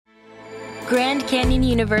Grand Canyon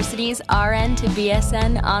University's RN to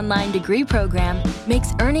BSN online degree program makes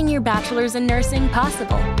earning your bachelor's in nursing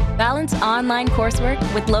possible. Balance online coursework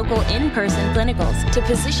with local in-person clinicals to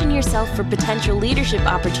position yourself for potential leadership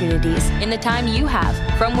opportunities in the time you have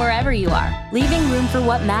from wherever you are, leaving room for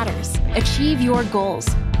what matters. Achieve your goals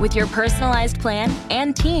with your personalized plan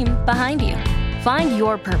and team behind you. Find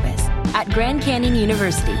your purpose at Grand Canyon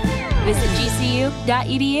University. Visit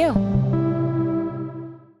gcu.edu.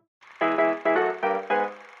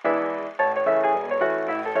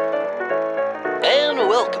 And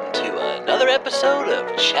welcome to another episode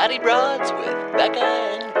of Chatty Broads with Becca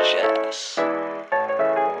and Jess.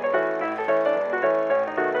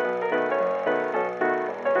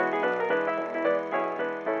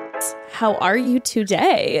 How are you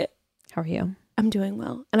today? How are you? I'm doing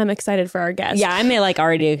well, and I'm excited for our guest. Yeah, I'm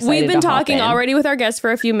already excited. We've been talking already with our guest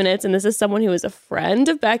for a few minutes, and this is someone who is a friend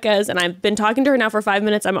of Becca's, and I've been talking to her now for 5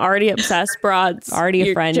 minutes. I'm already obsessed, Broads. Already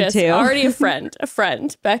a friend, too. Already a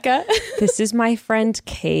friend. Becca. This is my friend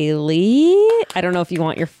Kailee. I don't know if you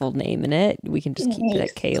want your full name in it. We can just keep it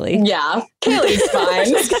at Kailee. Yeah, Kaylee's fine.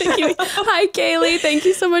 Hi, Kailee. Thank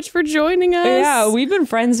you so much for joining us. Yeah, we've been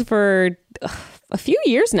friends for a few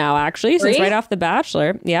years now, actually, since right off The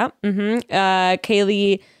Bachelor. Yeah.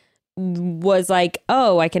 Kailee was like,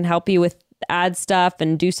 oh, I can help you with ad stuff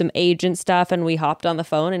and do some agent stuff. And we hopped on the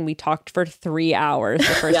phone and we talked for 3 hours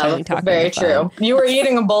the first time we talked. Very true. You were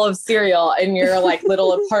eating a bowl of cereal in your like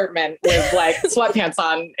little apartment with like sweatpants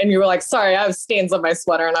on. And you were like, sorry, I have stains on my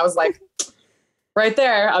sweater. And I was like, right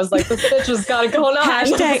there. I was like, this bitch has got it going on.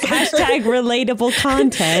 Hashtag relatable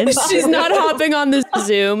content. She's not hopping on the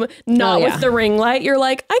Zoom, with the ring light. You're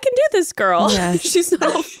like, I can do this, girl. Yes. She's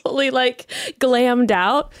not fully like glammed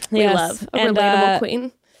out. We love a relatable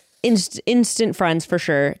queen. Instant friends for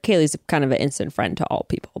sure. Kaylee's kind of an instant friend to all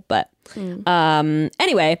people. But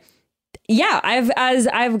anyway, yeah,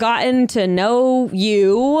 I've gotten to know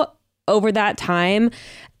you over that time.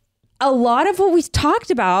 A lot of what we've talked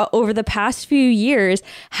about over the past few years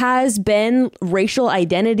has been racial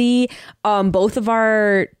identity, both of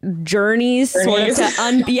our journeys. Sort of I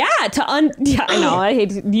know, I hate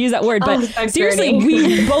to use that word, but seriously,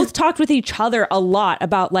 we both talked with each other a lot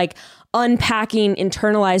about like unpacking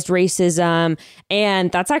internalized racism.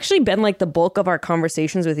 And that's actually been like the bulk of our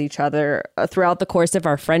conversations with each other throughout the course of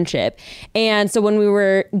our friendship. And so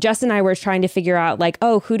when Jess and I were trying to figure out like,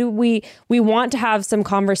 oh, who do we want to have some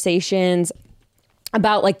conversations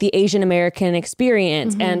about like the Asian American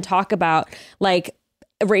experience and talk about like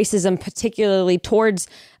racism, particularly towards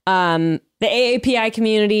the AAPI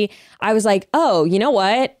community. I was like, oh, you know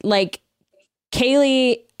what? Like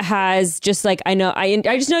Kailee has just like, I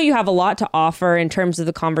just know you have a lot to offer in terms of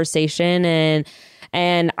the conversation,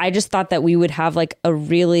 and I just thought that we would have like a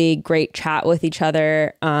really great chat with each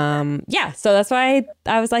other. So that's why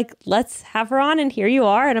I was like, let's have her on, and here you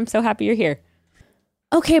are, and I'm so happy you're here.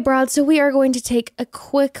 Okay, Broad, so we are going to take a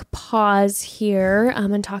quick pause here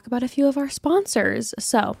and talk about a few of our sponsors.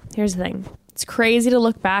 So here's the thing. It's crazy to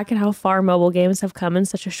look back at how far mobile games have come in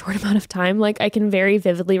such a short amount of time. Like, I can very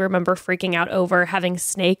vividly remember freaking out over having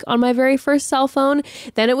Snake on my very first cell phone.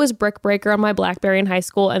 Then it was Brick Breaker on my BlackBerry in high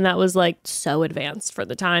school, and that was like so advanced for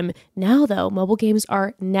the time. Now, though, mobile games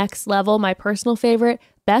are next level. My personal favorite,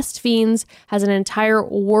 Best Fiends, has an entire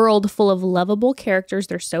world full of lovable characters.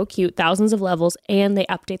 They're so cute, thousands of levels, and they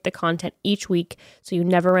update the content each week, so you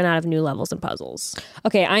never run out of new levels and puzzles.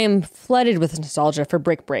 Okay, I am flooded with nostalgia for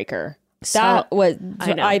Brick Breaker.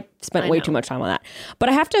 I spent way too much time on that. But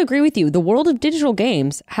I have to agree with you. The world of digital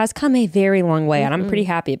games has come a very long way, and I'm pretty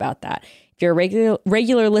happy about that. If you're a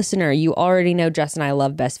regular listener, you already know Jess and I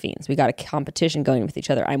love Best Fiends. We got a competition going with each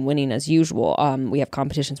other. I'm winning as usual. We have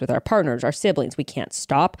competitions with our partners, our siblings. We can't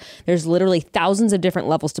stop. There's literally thousands of different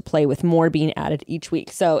levels to play, with more being added each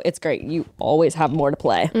week. So it's great. You always have more to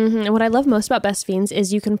play. And what I love most about Best Fiends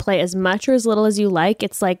is you can play as much or as little as you like.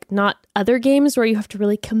 It's like not other games where you have to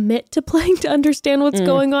really commit to playing to understand what's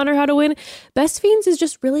going on or how to win. Best Fiends is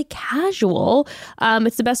just really casual.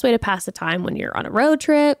 It's the best way to pass the time when you're on a road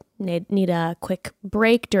trip, need a quick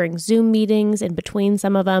break during Zoom meetings, in between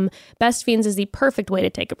some of them. Best Fiends is the perfect way to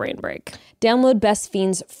take a brain break. Download Best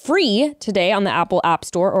Fiends free today on the Apple App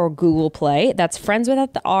Store or Google Play. That's friends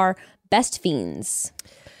without the R, Best Fiends.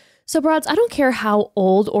 So, Broads, I don't care how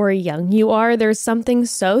old or young you are, there's something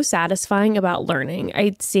so satisfying about learning.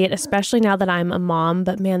 I see it especially now that I'm a mom,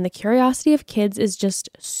 but man, the curiosity of kids is just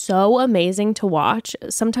so amazing to watch.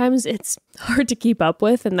 Sometimes it's hard to keep up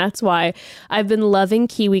with, and that's why I've been loving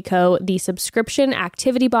KiwiCo, the subscription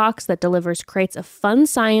activity box that delivers crates of fun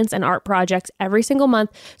science and art projects every single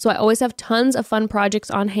month. So I always have tons of fun projects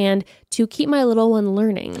on hand to keep my little one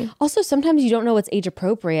learning. Also, sometimes you don't know what's age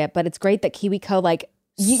appropriate, but it's great that KiwiCo, like,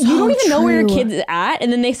 you don't even know where your kid's at,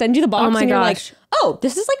 and then they send you the box and you're like, oh,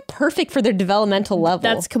 this is like perfect for their developmental level.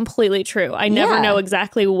 That's completely true. I never know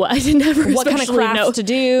exactly what kind of crafts to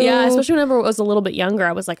do. Yeah, especially whenever I was a little bit younger,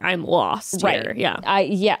 I was like, I'm lost here. Yeah.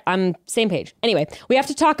 I'm same page. Anyway, we have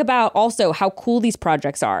to talk about also how cool these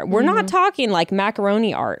projects are. We're not talking like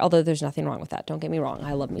macaroni art, although there's nothing wrong with that. Don't get me wrong.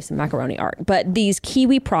 I love me some macaroni art. But these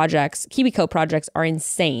KiwiCo projects are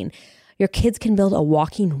insane. Your kids can build a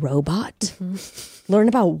walking robot, learn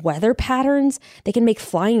about weather patterns. They can make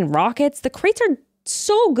flying rockets. The crates are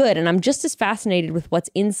so good, and I'm just as fascinated with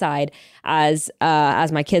what's inside as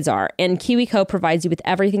my kids are. And KiwiCo provides you with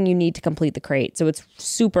everything you need to complete the crate, so it's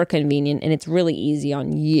super convenient and it's really easy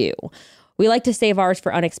on you. We like to save ours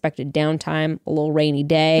for unexpected downtime, a little rainy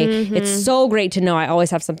day. It's so great to know I always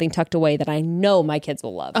have something tucked away that I know my kids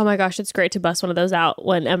will love. Oh my gosh, it's great to bust one of those out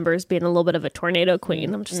when Ember's being a little bit of a tornado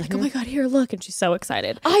queen. I'm just like, oh my God, here, look. And she's so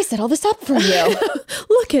excited. I set all this up for you.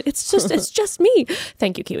 Look, it's just me.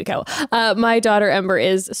 Thank you, KiwiCo. My daughter Ember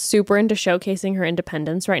is super into showcasing her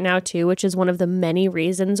independence right now too, which is one of the many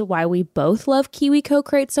reasons why we both love KiwiCo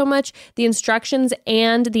Crate so much. The instructions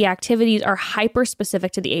and the activities are hyper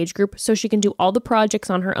specific to the age group, so she can do all the projects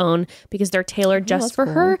on her own because they're tailored just for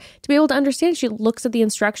her to be able to understand. She looks at the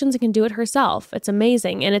instructions and can do it herself. It's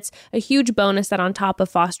amazing. And it's a huge bonus that on top of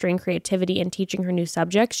fostering creativity and teaching her new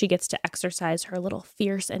subjects, she gets to exercise her little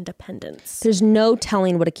fierce independence. There's no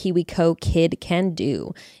telling what a KiwiCo kid can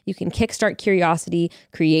do. You can kickstart curiosity,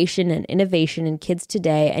 creation, and innovation in kids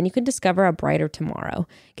today, and you can discover a brighter tomorrow.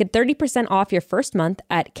 Get 30% off your first month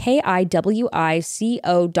at KIWICO.com,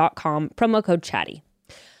 promo code chatty.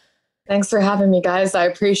 Thanks for having me, guys. I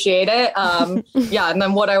appreciate it. And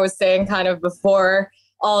then what I was saying kind of before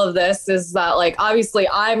all of this is that, like, obviously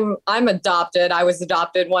I'm adopted. I was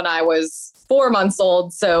adopted when I was 4 months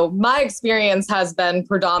old. So my experience has been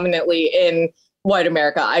predominantly in white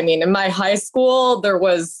America. I mean, in my high school, there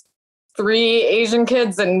was 3 Asian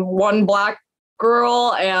kids and 1 black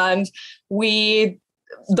girl. And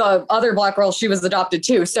the other black girl, she was adopted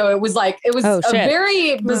too. So it was a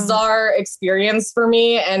very bizarre experience for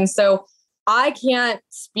me. And so I can't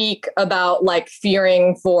speak about like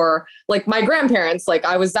fearing for like my grandparents. Like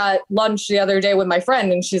I was at lunch the other day with my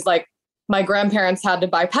friend and she's like, my grandparents had to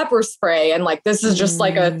buy pepper spray. And like, this is just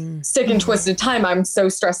like a sick and twisted time. I'm so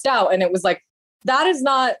stressed out. And it was like, that is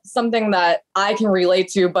not something that I can relate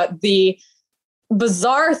to. But the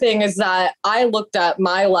bizarre thing is that I looked at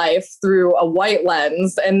my life through a white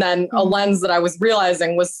lens and then a lens that I was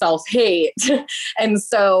realizing was self-hate. And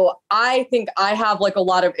so I think I have like a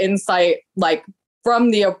lot of insight, like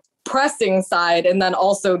from the oppressing side and then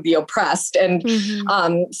also the oppressed. And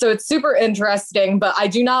so it's super interesting, but I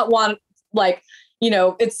do not want I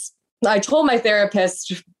told my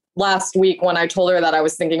therapist last week when I told her that I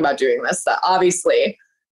was thinking about doing this, that obviously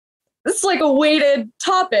it's like a weighted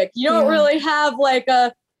topic. You don't really have like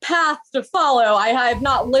a path to follow. I have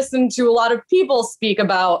not listened to a lot of people speak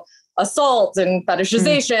about assault and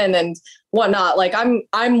fetishization and whatnot. Like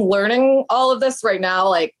I'm learning all of this right now,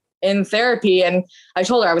 like in therapy. And I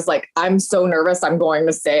told her, I was like, I'm so nervous. I'm going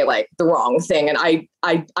to say like the wrong thing. And I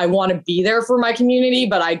want to be there for my community,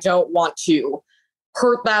 but I don't want to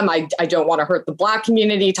hurt them. I don't want to hurt the Black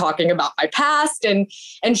community talking about my past. And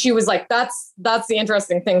she was like, that's the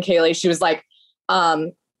interesting thing, Kailee. She was like,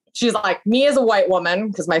 me as a white woman,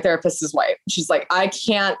 because my therapist is white. She's like, I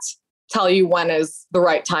can't tell you when is the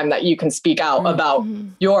right time that you can speak out about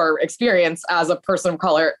your experience as a person of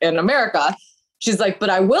color in America. She's like, but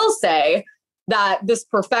I will say that this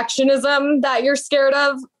perfectionism that you're scared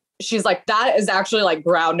of, she's like, that is actually like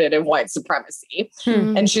grounded in white supremacy.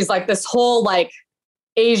 And she's like, this whole like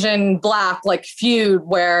Asian Black like feud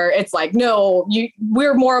where it's like, no,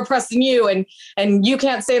 we're more oppressed than you and you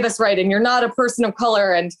can't say this right and you're not a person of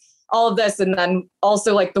color and all of this. And then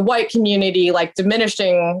also like the white community like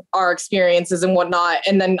diminishing our experiences and whatnot.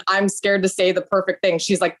 And then I'm scared to say the perfect thing.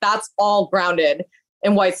 She's like, that's all grounded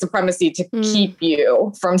in white supremacy to keep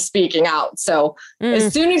you from speaking out. So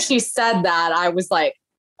as soon as she said that, I was like,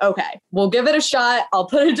 okay, we'll give it a shot. I'll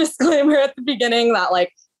put a disclaimer at the beginning that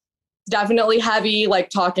like definitely heavy, like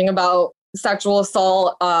talking about sexual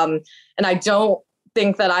assault. And I don't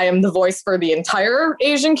think that I am the voice for the entire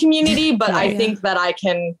Asian community, but I think that I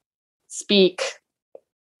can speak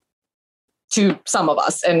to some of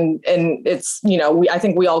us. And it's, I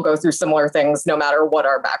think we all go through similar things no matter what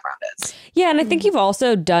our background is. Yeah. And I think you've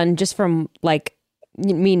also done, just from like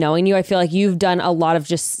me knowing you, I feel like you've done a lot of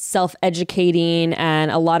just self-educating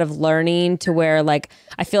and a lot of learning to where like,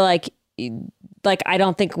 I feel like like, I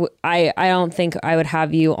don't think I would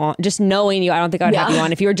have you on, just knowing you. I don't think I would have you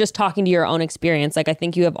on if you were just talking to your own experience. Like, I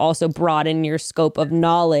think you have also broadened your scope of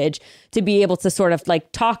knowledge to be able to sort of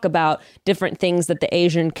like talk about different things that the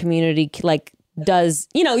Asian community like does.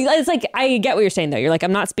 You know, it's like, I get what you're saying though. You're like,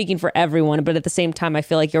 I'm not speaking for everyone, but at the same time, I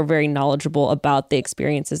feel like you're very knowledgeable about the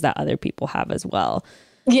experiences that other people have as well.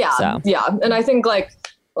 Yeah. So. Yeah. And I think like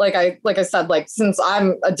I said, like, since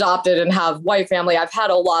I'm adopted and have white family, I've had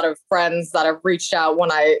a lot of friends that have reached out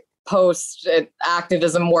when I post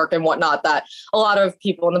activism work and whatnot, that a lot of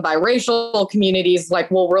people in the biracial communities like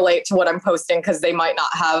will relate to what I'm posting because they might not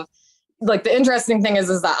have, like, the interesting thing is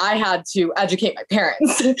that I had to educate my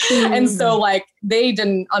parents. And so like they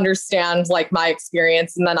didn't understand like my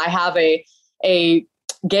experience. And then I have a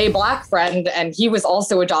gay Black friend, and he was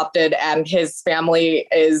also adopted, and his family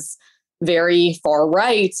is very far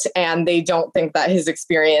right, and they don't think that his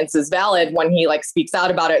experience is valid when he like speaks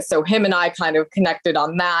out about it. So him and I kind of connected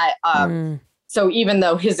on that. So even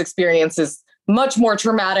though his experience is much more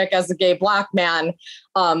traumatic as a gay Black man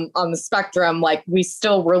on the spectrum, like we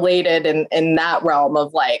still related in that realm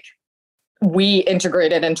of like, we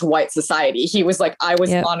integrated into white society. He was like, I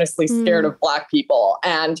was honestly scared of Black people,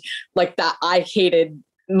 and like that I hated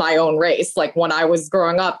my own race. Like when I was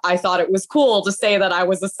growing up, I thought it was cool to say that I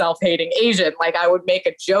was a self-hating Asian. Like I would make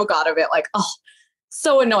a joke out of it. Like, oh,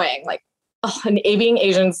 so annoying. Like, oh, and being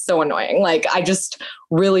Asian is so annoying. Like I just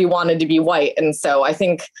really wanted to be white. And so I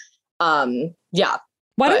think, Why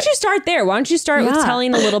don't you start there? Why don't you start with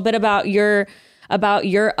telling a little bit about your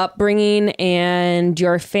upbringing and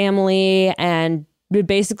your family and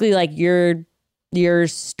basically like your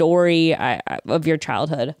story of your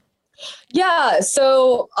childhood? Yeah.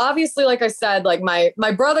 So obviously, like I said, like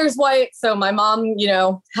my brother's white. So my mom, you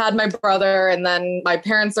know, had my brother, and then my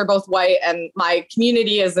parents are both white, and my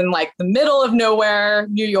community is in like the middle of nowhere,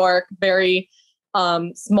 New York, very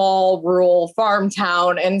small rural farm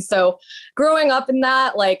town. And so growing up in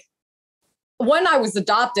that, like when I was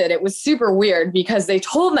adopted, it was super weird because they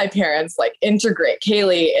told my parents like integrate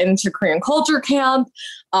Kailee into Korean culture camp.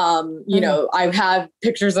 You know, I have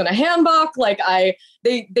pictures in a handbook. Like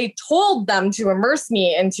they told them to immerse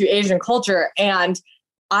me into Asian culture, and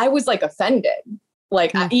I was like offended.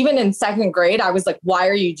 Like even in second grade, I was like, why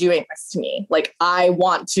are you doing this to me? Like, I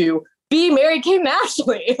want to be Mary Kay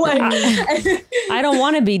Ashley. Like, I don't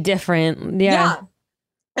want to be different. Yeah.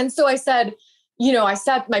 And so I said, you know, I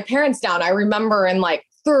sat my parents down. I remember in like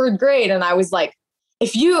third grade, and I was like,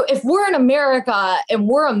 if we're in America and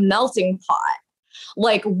we're a melting pot,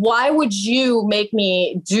 like, why would you make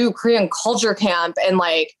me do Korean culture camp and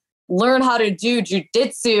like learn how to do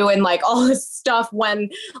jujitsu and like all this stuff when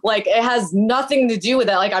like it has nothing to do with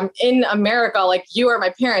it? Like, I'm in America, like you are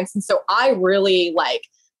my parents. And so I really like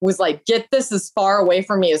was like, get this as far away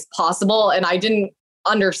from me as possible. And I didn't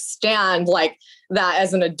understand like that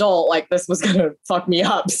as an adult, like this was gonna fuck me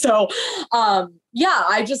up. So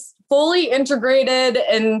I just fully integrated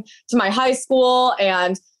into my high school.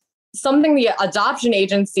 And something the adoption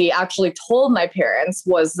agency actually told my parents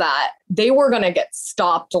was that they were going to get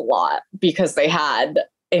stopped a lot because they had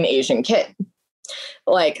an Asian kid.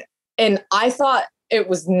 Like, and I thought it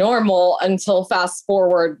was normal until fast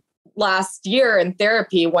forward last year in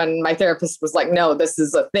therapy, when my therapist was like, no, this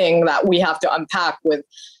is a thing that we have to unpack with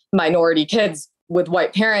minority kids with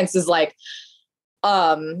white parents, is like,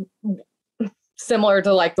 similar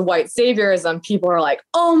to like the white saviorism. People are like,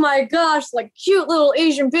 oh my gosh, like cute little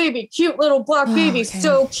Asian baby, cute little Black baby,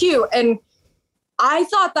 so cute. And I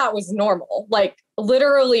thought that was normal. Like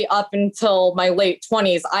literally up until my late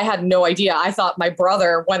 20s, I had no idea. I thought my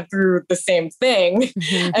brother went through the same thing.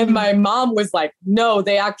 And my mom was like, no,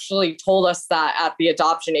 they actually told us that at the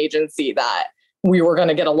adoption agency that we were going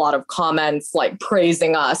to get a lot of comments like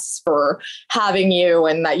praising us for having you,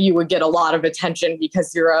 and that you would get a lot of attention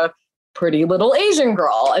because you're a pretty little Asian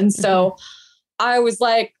girl. And so I was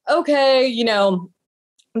like, okay, you know,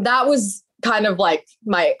 that was kind of like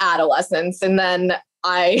my adolescence. And then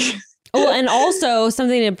well, and also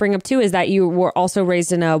something to bring up too is that you were also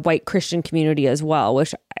raised in a white Christian community as well,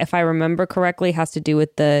 which, if I remember correctly, has to do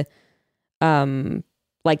with the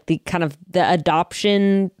like the kind of the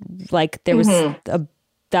adoption. Like there was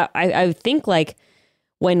I think like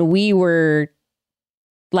when we were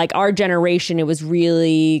like our generation, it was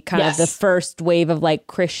really kind of the first wave of like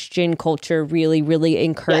Christian culture, really, really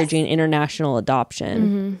encouraging international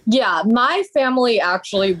adoption. Yeah, my family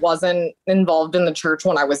actually wasn't involved in the church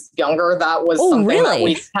when I was younger. That was something that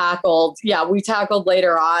we tackled. Yeah, we tackled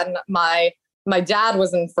later on. My dad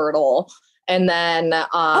was infertile, And then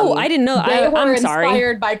I didn't know. They were I'm sorry.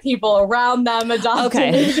 inspired by people around them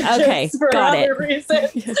adopting kids for other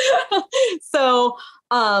reasons. So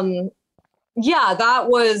that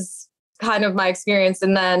was kind of my experience.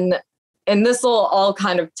 And this will all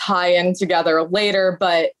kind of tie in together later,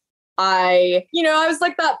 but I was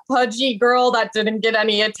like that pudgy girl that didn't get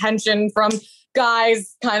any attention from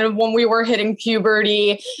guys kind of when we were hitting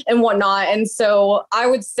puberty and whatnot. And so I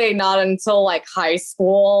would say not until like high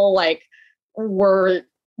school, like were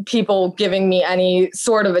people giving me any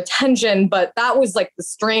sort of attention. But that was like the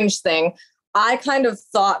strange thing. I kind of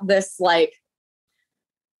thought this, like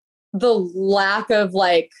the lack of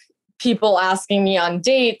like people asking me on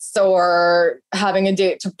dates or having a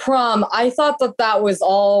date to prom, I thought that was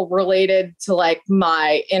all related to like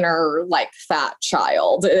my inner like fat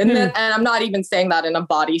child. And I'm not even saying that in a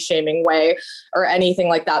body shaming way or anything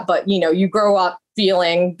like that. But, you grow up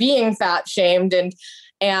being fat shamed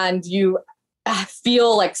and you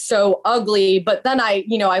feel like so ugly. But then I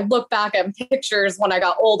look back at pictures when I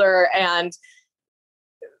got older, and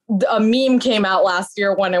a meme came out last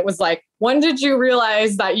year when it was like, when did you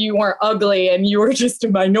realize that you weren't ugly and you were just a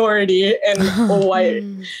minority in a white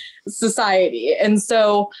society? And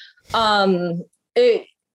so I've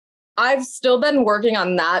still been working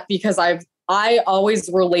on that because I always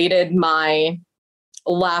related my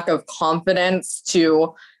lack of confidence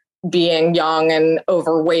to being young and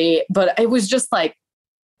overweight, but it was just like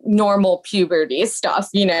normal puberty stuff,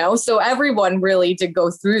 so everyone really did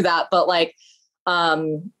go through that. But like,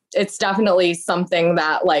 it's definitely something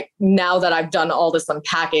that like now that I've done all this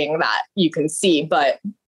unpacking that you can see, but,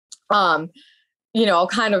 I'll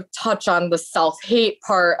kind of touch on the self-hate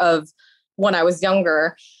part of when I was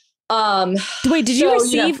younger. Wait, did you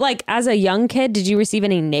receive like as a young kid, did you receive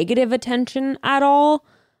any negative attention at all?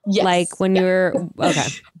 Yes. Like when you were, okay.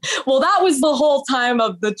 Well, that was the whole time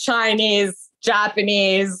of the Chinese,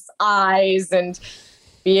 Japanese eyes and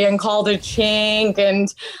being called a chink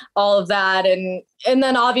and all of that. And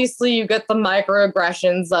then obviously you get the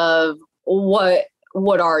microaggressions of what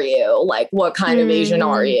are you? Like, what kind of Asian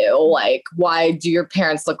are you? Like, why do your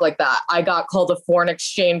parents look like that? I got called a foreign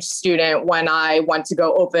exchange student when I went to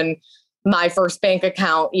go open my first bank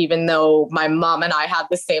account, even though my mom and I had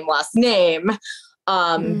the same last name.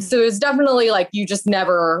 So it was definitely like, you just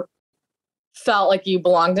never felt like you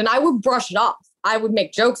belonged. And I would brush it off. I would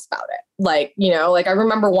make jokes about it. Like, like I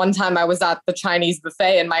remember one time I was at the Chinese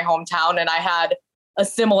buffet in my hometown and I had a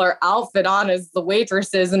similar outfit on as the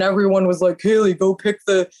waitresses, and everyone was like, Kailee, go pick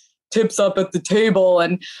the tips up at the table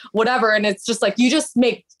and whatever. And it's just like, you just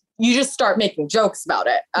start making jokes about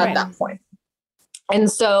it at that point. And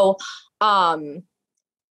so, I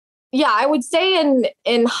would say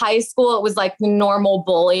in high school, it was like the normal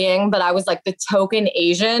bullying, but I was like the token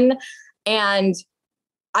Asian. And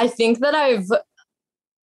I think that I've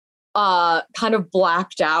kind of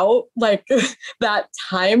blacked out like that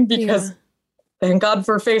time because thank God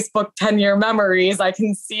for Facebook 10-year memories. I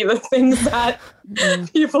can see the things that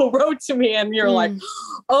people wrote to me and you're like,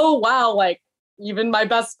 oh, wow. Like even my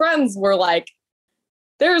best friends were like,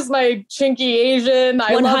 there's my chinky Asian.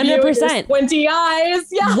 I 100%. Love you. There's 20 eyes.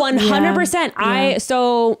 Yeah. 100%. Yeah.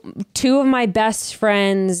 So two of my best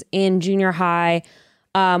friends in junior high,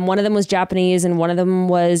 one of them was Japanese and one of them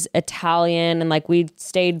was Italian. And like we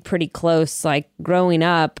stayed pretty close, like growing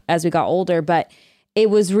up as we got older, but it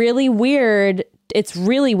was really weird. It's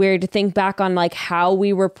really weird to think back on like how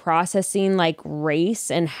we were processing like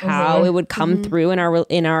race and how it would come through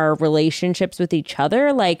in our relationships with each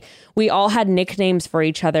other. Like we all had nicknames for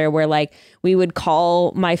each other where like we would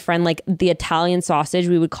call my friend like the Italian sausage.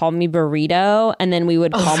 We would call me burrito. And then we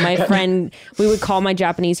would call my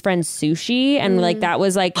Japanese friend sushi. And like, that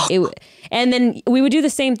was like, and then we would do the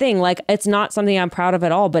same thing. Like, it's not something I'm proud of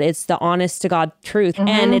at all, but it's the honest to God truth.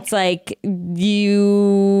 And it's like,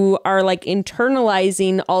 you are like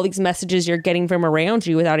internalizing all these messages you're getting from around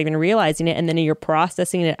you without even realizing it. And then you're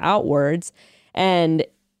processing it outwards. And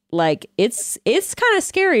like, it's kind of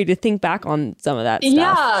scary to think back on some of that stuff.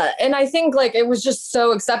 Yeah. And I think like it was just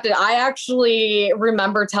so accepted. I actually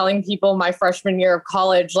remember telling people my freshman year of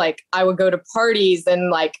college, like I would go to parties and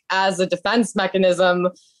like as a defense mechanism,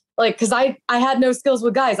 like, cause I had no skills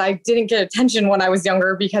with guys. I didn't get attention when I was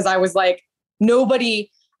younger because I was like,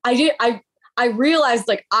 I realized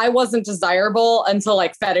like I wasn't desirable until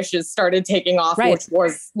like fetishes started taking off, which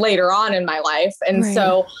was later on in my life. And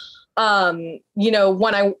so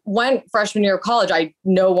when I went freshman year of college,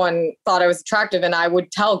 no one thought I was attractive. And I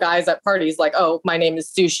would tell guys at parties like, oh, my name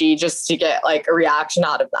is Sushi, just to get like a reaction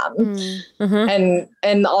out of them. Mm-hmm.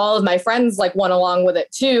 And all of my friends like went along with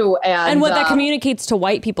it too. And what that communicates to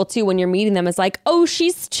white people too, when you're meeting them, is like, oh,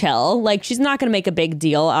 she's chill. Like, she's not going to make a big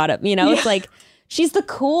deal out of, it's like, she's the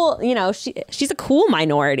cool, she's a cool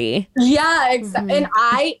minority. Yeah, exactly. Mm-hmm. And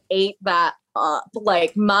I ate that up.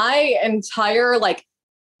 Like my entire, like,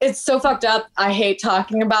 it's so fucked up. I hate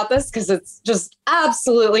talking about this because it's just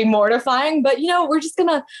absolutely mortifying. But, we're just going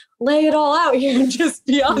to lay it all out here and just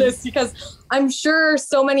be honest, because I'm sure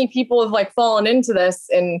so many people have like fallen into this.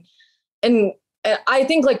 And I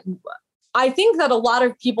think that a lot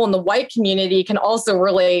of people in the white community can also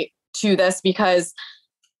relate to this, because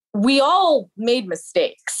we all made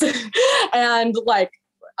mistakes. And like,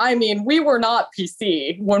 we were not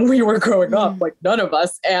PC when we were growing up, like none of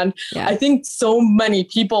us. And I think so many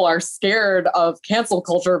people are scared of cancel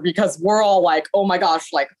culture because we're all like, oh my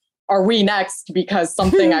gosh, like, are we next? Because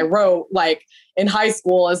something I wrote like in high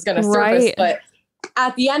school is going to surface. Right. But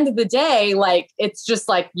at the end of the day, like, it's just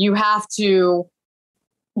like, you have to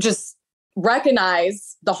just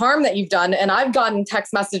recognize the harm that you've done. And I've gotten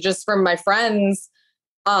text messages from my friends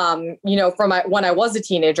from when I was a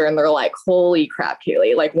teenager, and they're like, holy crap,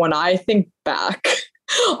 Kailee, like when I think back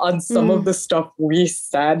on some of the stuff we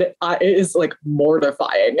said, it is like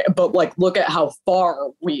mortifying, but like, look at how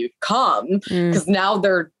far we've come. Because now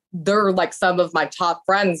they're like some of my top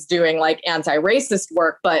friends doing like anti-racist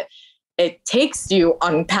work, but it takes you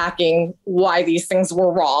unpacking why these things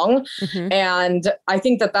were wrong. Mm-hmm. And I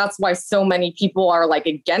think that that's why so many people are like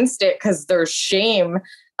against it, because there's shame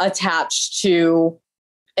attached to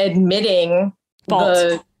admitting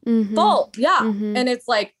the fault. Yeah. Mm-hmm. And it's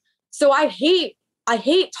like, so I hate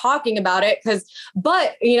talking about it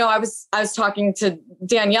but I was talking to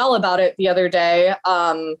Danielle about it the other day.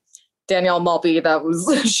 Danielle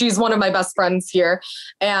Malpe, she's one of my best friends here.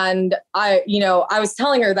 And I was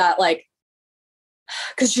telling her that, like,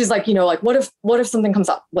 cause she's like, like, what if something comes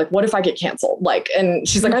up? Like, what if I get canceled? Like, and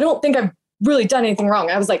she's like, I don't think I've really done anything wrong.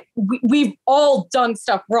 I was like, we've all done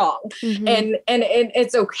stuff wrong, and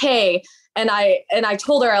it's okay. And I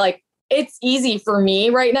told her, like, it's easy for me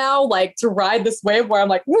right now, like, to ride this wave where I'm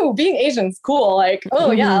like, ooh, being Asian's cool. Like,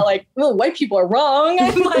 oh yeah, like, oh, white people are wrong.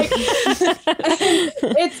 And like,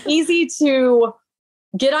 it's easy to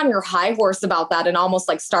get on your high horse about that and almost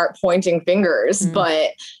like start pointing fingers. But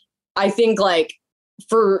I think like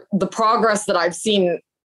for the progress that I've seen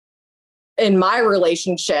in my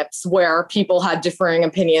relationships where people had differing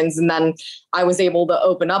opinions, and then I was able to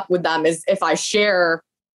open up with them, is if I share,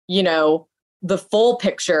 the full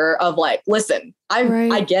picture of like, listen,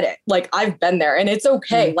 I get it. Like, I've been there and it's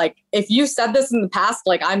okay. Like, if you said this in the past,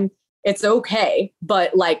 like, it's okay,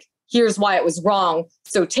 but like, here's why it was wrong.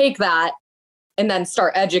 So take that and then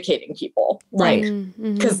start educating people. Like,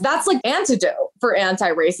 because that's like antidote for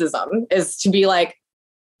anti-racism, is to be like,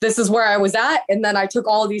 this is where I was at. And then I took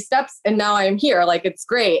all of these steps and now I am here. Like, it's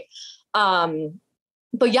great.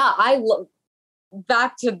 But yeah,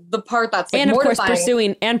 back to the part that's like, and of mortifying. Course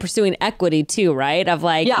pursuing equity too, right? Of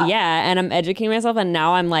like, and I'm educating myself, and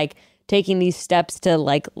now I'm like taking these steps to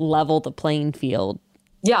like level the playing field.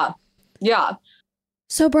 Yeah.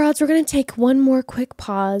 So, broads, we're going to take one more quick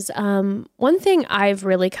pause. One thing I've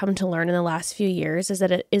really come to learn in the last few years is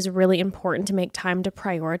that it is really important to make time to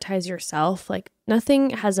prioritize yourself. Like, nothing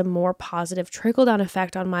has a more positive trickle-down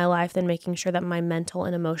effect on my life than making sure that my mental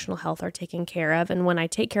and emotional health are taken care of. And when I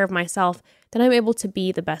take care of myself, then I'm able to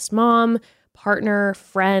be the best mom, partner,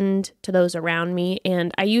 friend to those around me.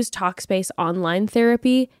 And I use Talkspace online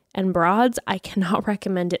therapy, and broads, I cannot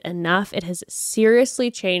recommend it enough. It has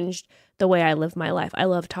seriously changed the way I live my life. I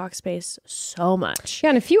love Talkspace so much. Yeah,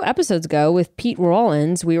 and a few episodes ago with Pete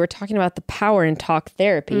Rollins, we were talking about the power in talk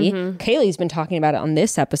therapy. Kaylee's been talking about it on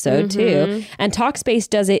this episode too. And Talkspace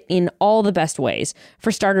does it in all the best ways.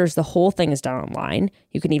 For starters, the whole thing is done online.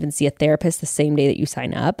 You can even see a therapist the same day that you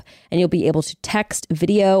sign up, and you'll be able to text,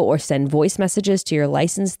 video, or send voice messages to your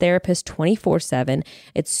licensed therapist 24/7.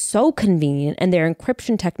 It's so convenient, and their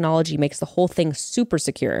encryption technology makes the whole thing super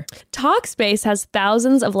secure. Talkspace has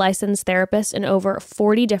thousands of licensed therapists in over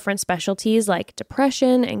 40 different specialties like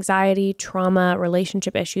depression, anxiety, trauma,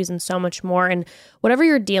 relationship issues, and so much more. And whatever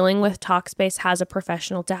you're dealing with, Talkspace has a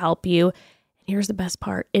professional to help you. And here's the best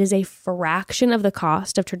part. It is a fraction of the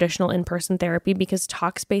cost of traditional in-person therapy because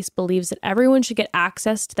Talkspace believes that everyone should get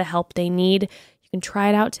access to the help they need. You You can try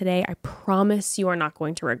it out today. I promise you are not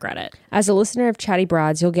going to regret it. As a listener of Chatty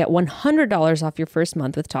Broads, you'll get $100 off your first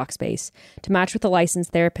month with Talkspace. To match with a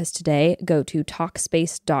licensed therapist today, go to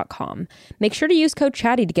Talkspace.com. Make sure to use code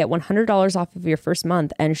Chatty to get $100 off of your first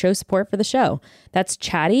month and show support for the show. That's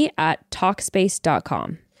Chatty at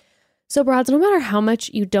Talkspace.com. So, Broads, no matter how much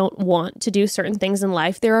you don't want to do certain things in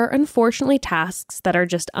life, there are unfortunately tasks that are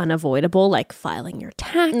just unavoidable, like filing your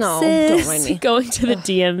taxes, don't mind me. going to the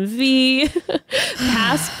DMV,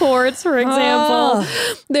 passports, for example.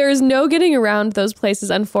 There's no getting around those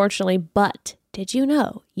places, unfortunately, but did you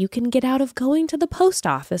know you can get out of going to the post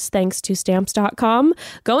office thanks to Stamps.com?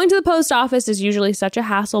 Going to the post office is usually such a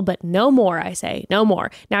hassle, but no more, I say, no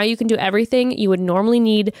more. Now you can do everything you would normally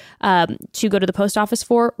need to go to the post office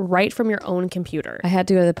for right from your own computer. I had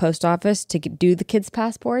to go to the post office to do the kids'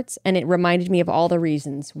 passports, and it reminded me of all the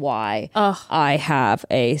reasons why I have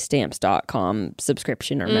a Stamps.com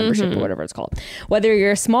subscription or membership or whatever it's called. Whether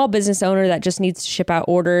you're a small business owner that just needs to ship out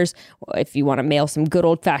orders, if you want to mail some good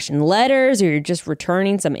old-fashioned letters, or you're just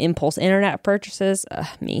returning some impulse internet purchases,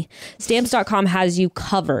 Stamps.com has you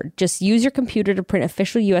covered. Just use your computer to print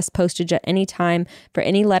official U.S. postage at any time for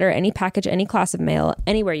any letter, any package, any class of mail,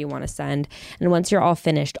 anywhere you want to send. And once you're all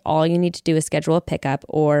finished, all you need to do is schedule a pickup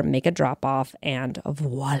or make a drop off, and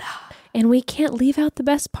voila. And we can't leave out the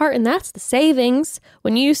best part, and that's the savings.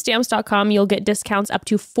 When you use Stamps.com, you'll get discounts up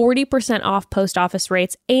to 40% off post office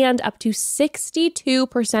rates and up to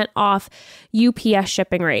 62% off UPS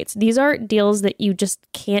shipping rates. These are deals that you just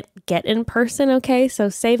can't get in person, okay? So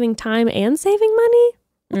saving time and saving money?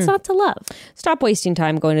 What's not to love? Stop wasting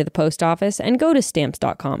time going to the post office and go to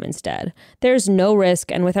Stamps.com instead. There's no risk,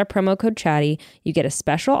 and with our promo code Chatty, you get a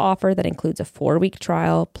special offer that includes a 4-week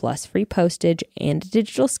trial plus free postage and a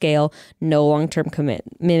digital scale. No long-term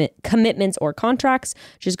commitments or contracts.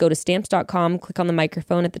 Just go to Stamps.com, click on the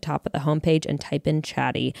microphone at the top of the homepage, and type in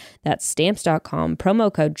Chatty. That's Stamps.com,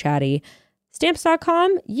 promo code Chatty.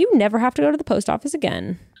 Stamps.com, you never have to go to the post office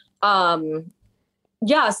again.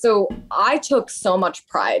 Yeah, so I took so much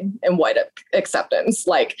pride in white acceptance.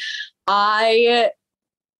 Like, I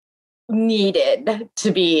needed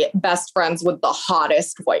to be best friends with the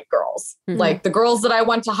hottest white girls. Like, the girls that I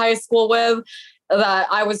went to high school with, that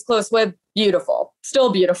I was close with, beautiful,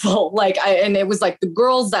 still beautiful. Like, and it was like the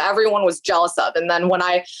girls that everyone was jealous of. And then when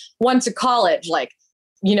I went to college, like,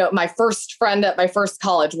 you know, my first friend at my first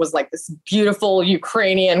college was like this beautiful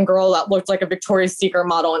Ukrainian girl that looked like a Victoria's Secret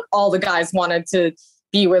model, and all the guys wanted to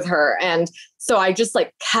be with her. And so I just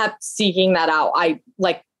like kept seeking that out. I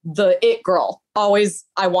like the it girl. Always,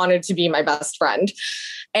 I wanted to be my best friend.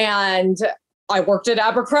 And I worked at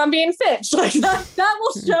Abercrombie and Fitch. Like that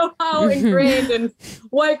will show how ingrained in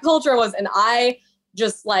white culture was. And I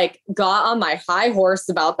just like got on my high horse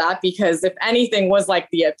about that, because if anything was like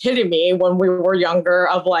the epitome when we were younger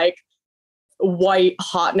of like white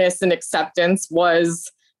hotness and acceptance was,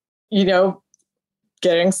 you know,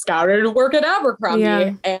 getting scouted to work at Abercrombie.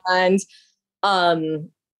 Yeah. And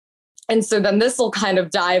so then this will kind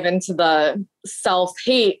of dive into the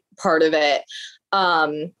self-hate part of it.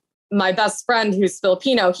 My best friend, who's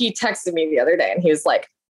Filipino, he texted me the other day and he was like,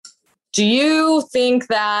 do you think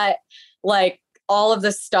that like all of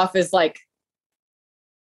this stuff is like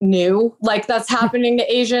new, like that's happening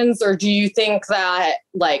to Asians? Or do you think that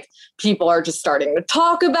like people are just starting to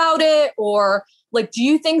talk about it? Or like, do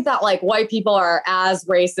you think that like white people are as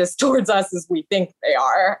racist towards us as we think they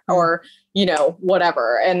are? Or, you know,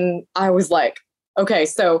 whatever. And I was like, okay,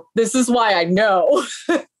 so this is why I know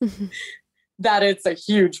that it's a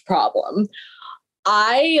huge problem.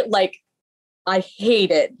 I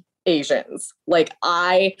hated Asians. Like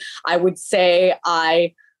I would say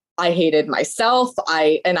I hated myself.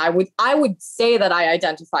 I would say that I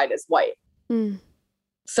identified as white.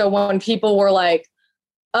 So when people were like,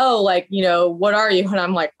 oh, like, you know, what are you? And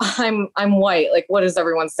I'm like, I'm white. Like, what does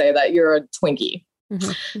everyone say, that you're a Twinkie?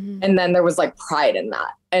 And then there was like pride in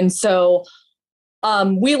that. And so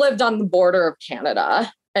we lived on the border of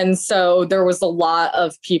Canada. And so there was a lot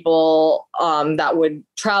of people that would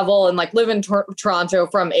travel and like live in Toronto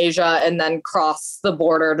from Asia and then cross the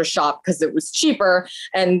border to shop because it was cheaper.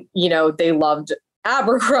 And, you know, they loved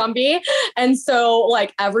Abercrombie. And so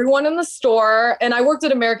like everyone in the store, and I worked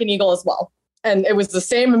at American Eagle as well. And it was the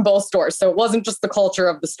same in both stores. So it wasn't just the culture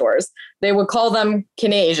of the stores. They would call them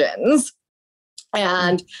Canadians.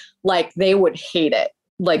 And like they would hate it.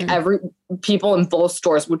 Like people in both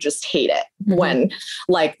stores would just hate it when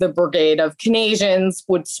like the brigade of Canadians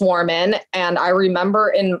would swarm in. And I remember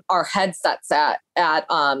in our headsets at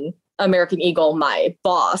American Eagle, my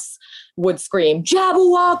boss would scream,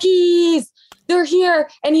 Jabberwockies, they're here.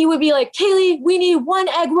 And he would be like, Kailee, we need one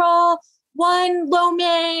egg roll, one, lo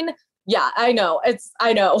mein. Yeah, I know.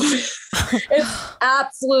 I know. It's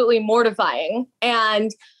absolutely mortifying.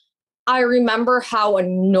 And I remember how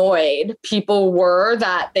annoyed people were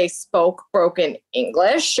that they spoke broken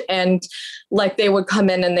English, and like they would come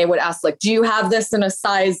in and they would ask, like, do you have this in a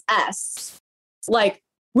size S? Like,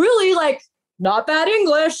 really, like, not that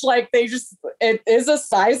English. Like, it is a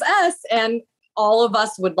size S. And all of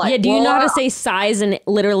us would like, yeah, do you know how to say size in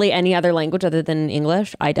literally any other language other than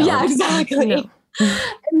English? I don't. Yeah, exactly. No.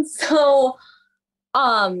 And so,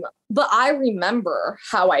 but I remember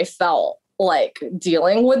how I felt like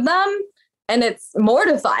dealing with them, and it's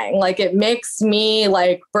mortifying. Like, it makes me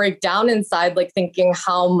like break down inside, like thinking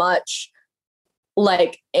how much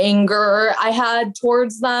like anger I had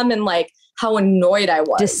towards them and like how annoyed I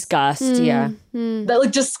was. Disgust. Yeah. That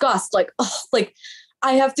like disgust, like, oh, like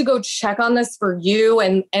I have to go check on this for you.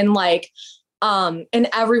 And like, and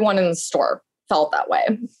everyone in the store felt that way.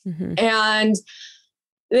 Mm-hmm. And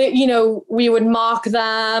you know, we would mock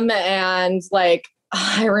them. And like,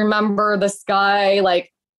 I remember this guy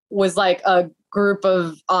like was like a group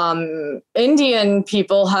of Indian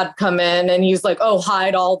people had come in, and he's like, oh,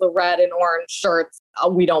 hide all the red and orange shirts.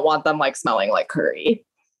 We don't want them like smelling like curry.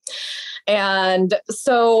 And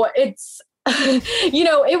so it's, you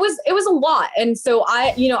know, it was a lot. And so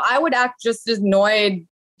I would act just as annoyed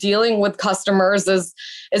dealing with customers as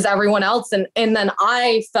everyone else. And then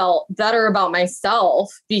I felt better about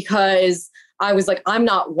myself because I was like, I'm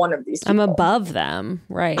not one of these people. I'm above them.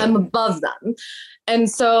 Right. I'm above them. And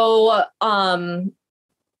so,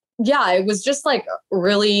 yeah, it was just like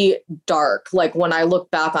really dark, like when I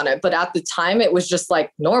look back on it. But at the time, it was just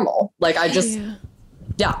like normal. Like I just,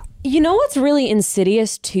 yeah. You know what's really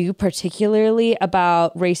insidious too, particularly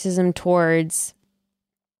about racism towards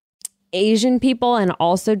Asian people and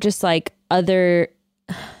also just like other,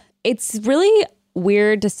 it's really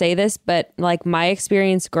weird to say this, but like my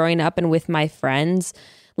experience growing up and with my friends,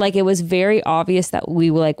 like it was very obvious that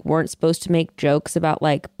we like weren't supposed to make jokes about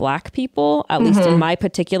like Black people, at least in my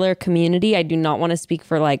particular community. I do not want to speak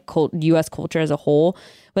for like U.S. culture as a whole.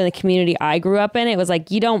 But in the community I grew up in, it was like,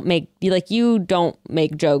 you don't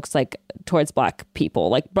make jokes like towards Black people,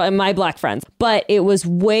 like my Black friends. But it was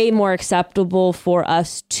way more acceptable for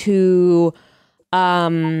us to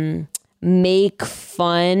make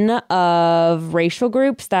fun of racial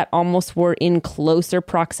groups that almost were in closer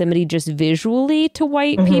proximity just visually to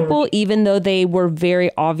white people, even though they were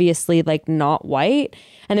very obviously like not white.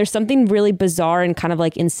 And there's something really bizarre and kind of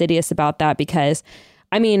like insidious about that, because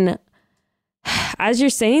I mean, as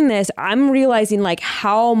you're saying this, I'm realizing like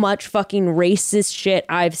how much fucking racist shit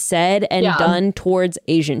I've said and done towards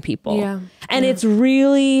Asian people. Yeah. And it's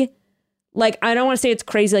really like, I don't want to say it's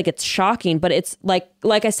crazy, like it's shocking, but it's like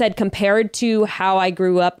I said, compared to how I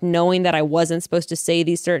grew up knowing that I wasn't supposed to say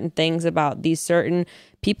these certain things about these certain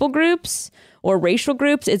people groups or racial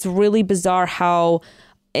groups, it's really bizarre how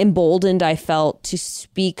emboldened I felt to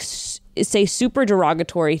say super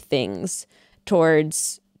derogatory things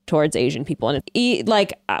towards Asian people. And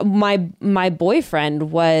like my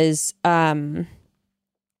boyfriend was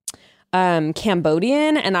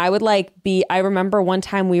Cambodian, and I would like I remember one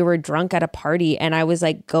time we were drunk at a party and I was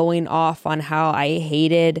like going off on how I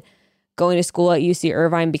hated going to school at UC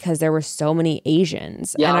Irvine because there were so many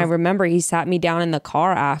Asians. And I remember he sat me down in the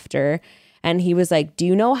car after and he was like, do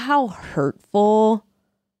you know how hurtful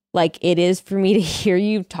like it is for me to hear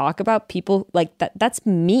you talk about people like that? That's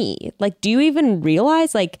me. Like, do you even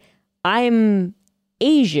realize like I'm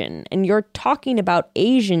Asian and you're talking about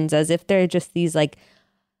Asians as if they're just these like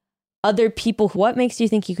other people? What makes you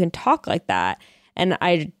think you can talk like that? And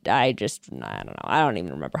I don't know. I don't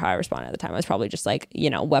even remember how I responded at the time. I was probably just like, you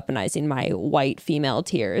know, weaponizing my white female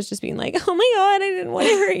tears, just being like, oh my God, I didn't want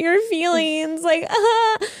to hurt your feelings. Like,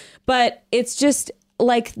 But it's just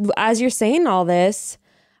like, as you're saying all this,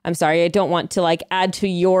 I'm sorry, I don't want to like add to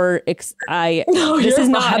your, this is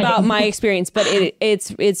not about my experience, but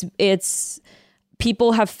it's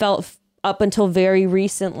people have felt up until very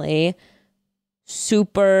recently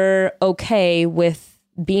super okay with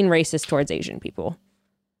being racist towards Asian people.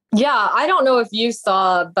 Yeah, I don't know if you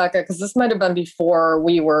saw, Becca, because this might have been before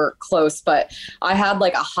we were close, but I had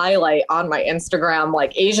like a highlight on my Instagram,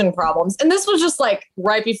 like Asian problems. And this was just like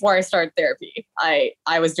right before I started therapy. I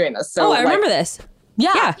was doing this. So I remember this.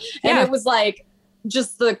 Yeah. And it was like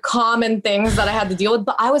just the common things that I had to deal with,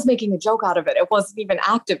 but I was making a joke out of it. It wasn't even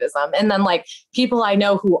activism. And then like people I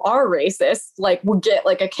know who are racist, like would get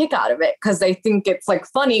like a kick out of it because they think it's like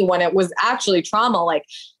funny when it was actually trauma. Like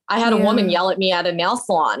I had a woman yell at me at a nail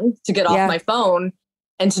salon to get off my phone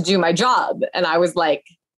and to do my job. And I was like,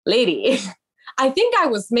 lady, I think I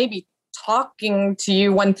was maybe talking to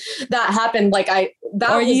you when that happened. Like I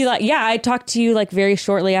talked to you like very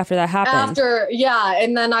shortly after that happened.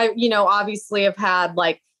 And then I, obviously have had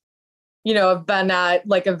like, I've been at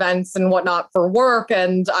like events and whatnot for work,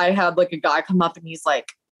 and I had like a guy come up and he's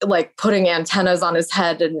like putting antennas on his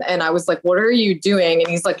head. And I was like, what are you doing? And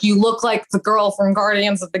he's like, you look like the girl from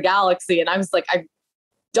Guardians of the Galaxy. And I was like, I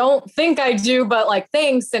don't think I do, but like,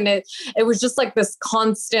 thanks. And it was just like this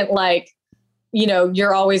constant, like,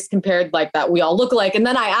 you're always compared like that. We all look alike. And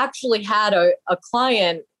then I actually had a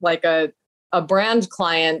client, like a brand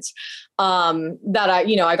client, that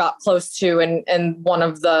I got close to, and one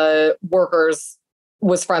of the workers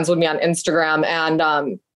was friends with me on Instagram,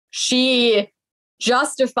 and she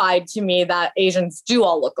justified to me that Asians do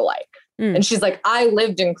all look alike. And she's like, I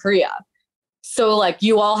lived in Korea. So like,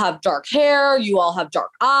 you all have dark hair, you all have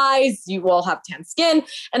dark eyes, you all have tan skin.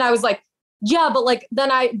 And I was like, yeah, but like,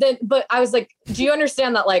 but I was like, do you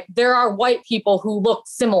understand that like there are white people who look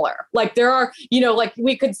similar? Like there are, like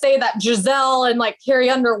we could say that Giselle and like Carrie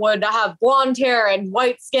Underwood have blonde hair and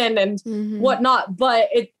white skin and whatnot, but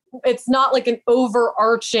it's not like an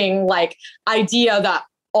overarching like idea that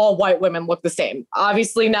all white women look the same.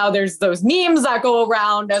 Obviously now there's those memes that go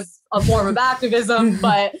around as a form of activism,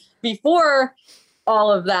 but before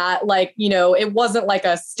all of that, like, it wasn't like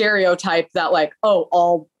a stereotype that like,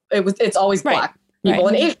 it's always Black people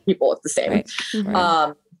and Asian people look the same.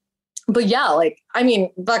 Right. But yeah, like, I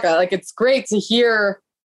mean, Becca, like, it's great to hear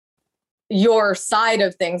your side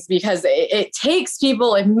of things, because it takes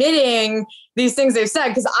people admitting these things they've said.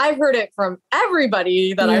 Because I've heard it from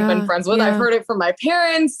everybody that I've been friends with. I've heard it from my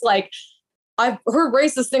parents. Like, I've heard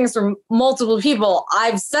racist things from multiple people.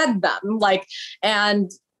 I've said them, like,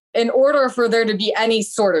 and in order for there to be any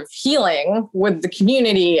sort of healing with the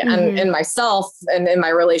community and in myself and in my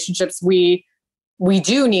relationships, we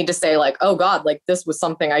do need to say like, oh God, like this was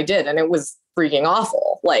something I did and it was freaking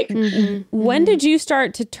awful. Like, when did you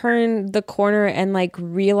start to turn the corner and like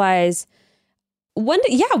realize when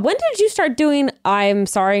did you start doing, I'm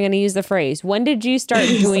sorry, I'm going to use the phrase, when did you start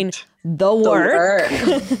doing the work?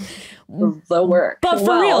 The work. But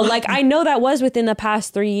for real, like, I know that was within the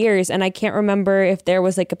past 3 years, and I can't remember if there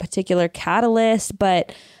was like a particular catalyst,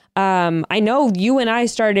 but I know you and I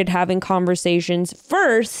started having conversations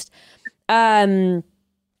first about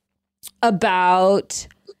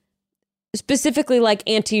specifically like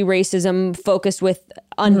anti-racism, focused with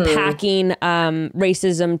unpacking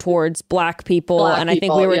racism towards Black people. I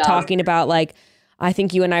think we were talking about, like, I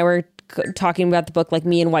think you and I were talking about the book, like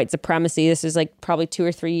Me and White Supremacy. This is like probably 2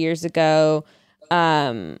 or 3 years ago.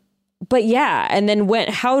 But yeah. And then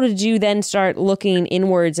how did you then start looking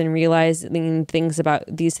inwards and realizing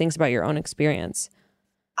these things about your own experience?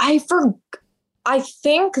 I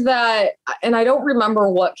think that, and I don't remember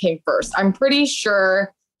what came first. I'm pretty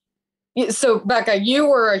sure. So Becca, you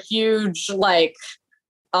were a huge like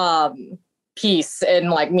piece in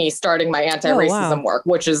like me starting my anti-racism work,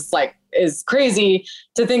 which is crazy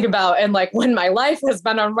to think about. And like when my life has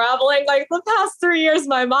been unraveling, like the past 3 years,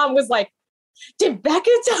 my mom was like, did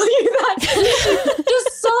Becca tell you that? She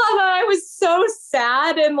just saw that I was so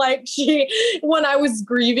sad. And like when I was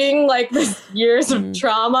grieving like this years of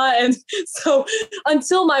trauma. And so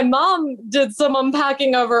until my mom did some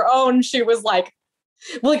unpacking of her own, she was like,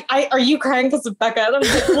 are you crying because of Becca? And I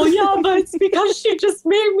was like, well, yeah, but it's because she just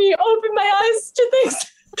made me open my eyes to things.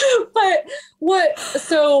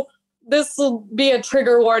 So this will be a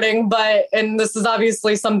trigger warning, and this is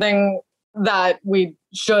obviously something that we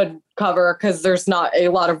should cover because there's not a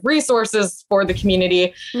lot of resources for the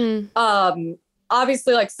community.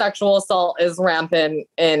 Obviously, like, sexual assault is rampant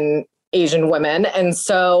in Asian women. And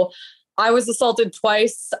so I was assaulted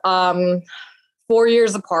twice, 4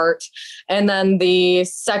 years apart. And then the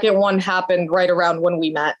second one happened right around when we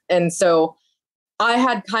met. And so I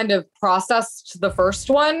had kind of processed the first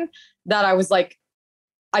one that I was like,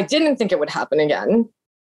 I didn't think it would happen again.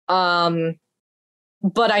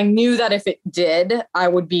 But I knew that if it did, I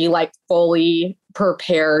would be like fully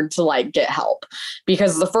prepared to like get help,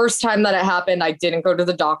 because the first time that it happened, I didn't go to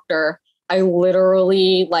the doctor. I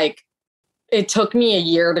literally it took me a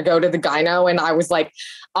year to go to the gyno. And I was like,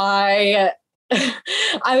 I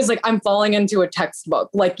was like, I'm falling into a textbook.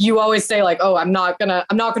 Like, you always say like, oh, I'm not gonna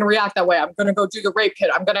react that way. I'm going to go do the rape kit.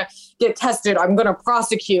 I'm going to get tested. I'm going to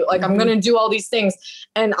prosecute. Like, I'm going to do all these things.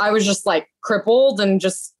 And I was just like crippled and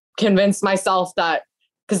just convinced myself that,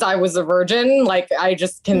 because I was a virgin, like, I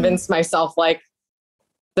just convinced myself like,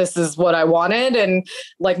 this is what I wanted. And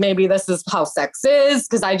like, maybe this is how sex is,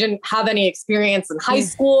 because I didn't have any experience in high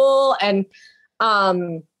school. And,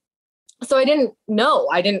 so I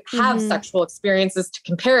didn't have sexual experiences to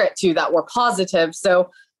compare it to that were positive.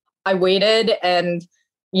 So I waited and,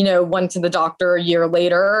 went to the doctor a year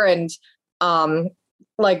later, and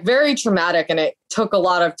like very traumatic. And it took a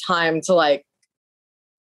lot of time to like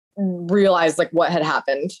realize like what had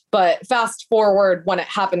happened. But fast forward, when it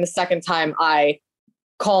happened the second time, I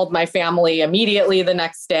called my family immediately the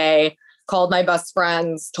next day, called my best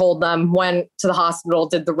friends, told them, went to the hospital,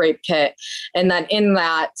 did the rape kit. And then in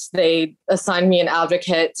that, they assigned me an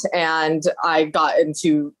advocate, and I got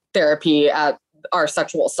into therapy at our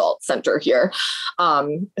sexual assault center here.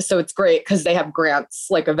 So it's great because they have grants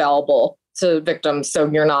like available to victims. So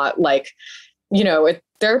you're not like,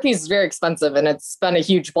 therapy is very expensive, and it's been a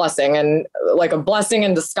huge blessing, and like a blessing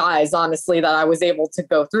in disguise, honestly, that I was able to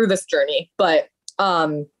go through this journey. But,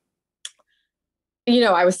 I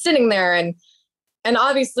was sitting there and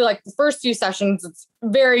obviously like the first few sessions, it's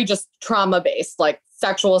very just trauma based, like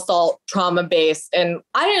sexual assault, trauma based. And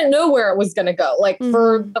I didn't know where it was going to go. Like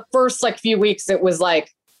for the first like few weeks, it was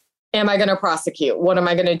like, am I going to prosecute? What am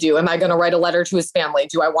I going to do? Am I going to write a letter to his family?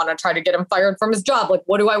 Do I want to try to get him fired from his job? Like,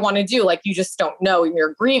 what do I want to do? Like, you just don't know.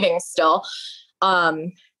 You're grieving still.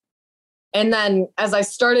 And then as I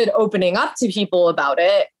started opening up to people about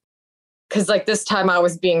it, because like this time I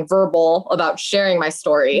was being verbal about sharing my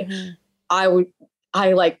story, I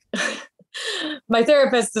like, my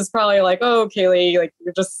therapist is probably like, oh, Kailee, like,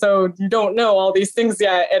 you don't know all these things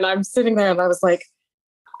yet. And I'm sitting there and I was like,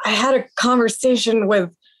 I had a conversation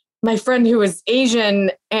with my friend who is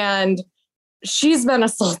Asian, and she's been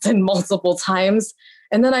assaulted multiple times.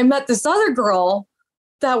 And then I met this other girl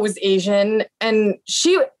that was Asian, and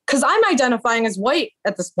because I'm identifying as white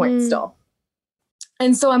at this point still.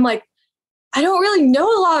 And so I'm like, I don't really know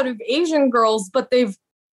a lot of Asian girls, but they've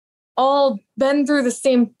all been through the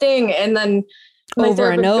same thing. And then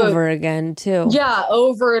over and over again too. Yeah,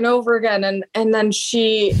 over and over again. And then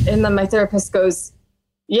my therapist goes,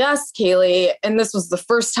 yes, Kailee. And this was the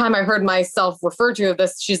first time I heard myself refer to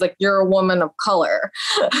this. She's like, you're a woman of color.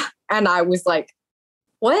 And I was like,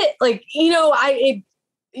 what? Like, it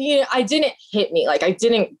didn't hit me. Like, I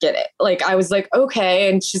didn't get it. Like, I was like, okay.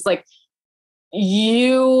 And she's like,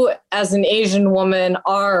 you as an Asian woman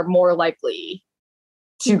are more likely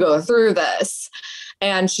to go through this.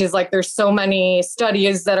 And she's like, there's so many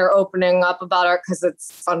studies that are opening up about it because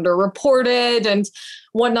it's underreported and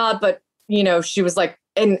whatnot. But, she was like,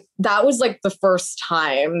 and that was like the first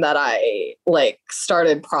time that I like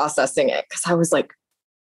started processing it. Cause I was like,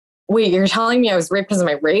 wait, you're telling me I was raped because of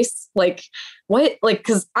my race? Like, what? Like,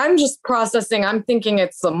 cause I'm just processing. I'm thinking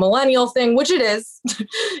it's a millennial thing, which it is.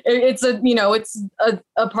 It's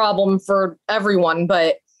a problem for everyone,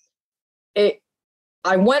 but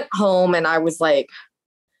I went home and I was like,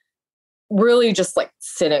 really just like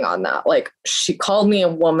sitting on that. Like, she called me a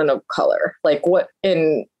woman of color. Like, what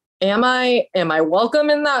am I welcome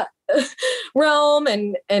in that realm?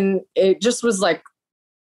 And it just was like,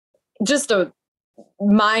 just a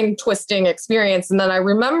mind twisting experience. And then I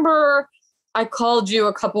remember I called you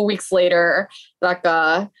a couple weeks later,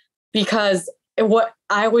 Becca, because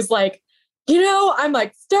I was like, I'm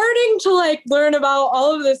like starting to like learn about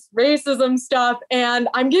all of this racism stuff. And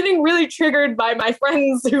I'm getting really triggered by my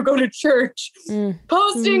friends who go to church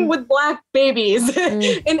posting with Black babies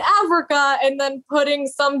in Africa and then putting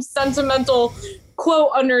some sentimental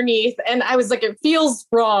quote underneath. And I was like, it feels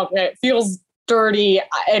wrong. It feels dirty.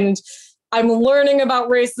 And I'm learning about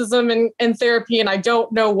racism in therapy, and I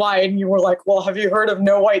don't know why. And you were like, well, have you heard of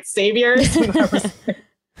no white saviors? And I was like,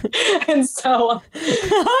 and so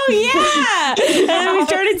oh yeah. And then we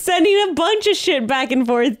started sending a bunch of shit back and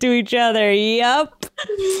forth to each other. Yep.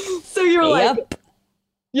 So you're like,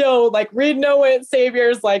 yo, like, read No White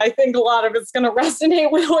Saviors. Like, I think a lot of it's gonna resonate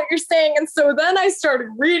with what you're saying. And so then I started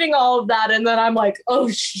reading all of that, and then I'm like, oh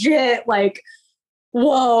shit, like,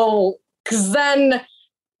 whoa. Cause then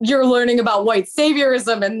you're learning about white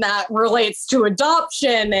saviorism, and that relates to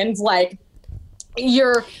adoption, and like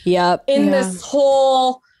you're in this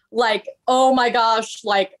whole like, oh my gosh,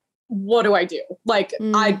 like, what do I do? Like,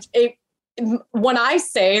 when I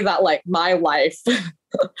say that like my life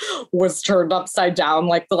was turned upside down,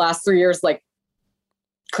 like the last 3 years, like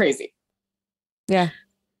crazy. Yeah.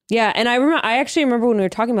 Yeah. And I actually remember when we were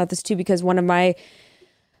talking about this too, because one of my,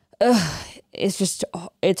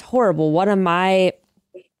 it's horrible. One of my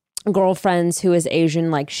girlfriends who is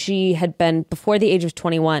Asian, like she had been before the age of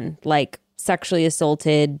 21, like sexually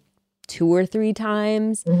assaulted 2 or 3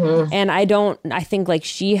 times. And I think like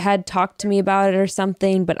she had talked to me about it or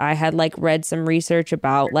something, but I had like read some research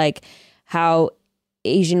about like how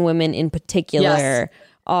Asian women in particular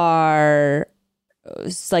are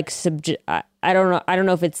like I don't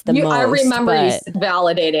know if it's the most. I remember you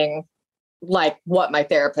validating like what my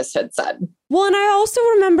therapist had said. Well, and I also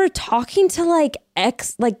remember talking to like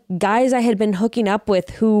guys I had been hooking up with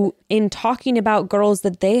who, in talking about girls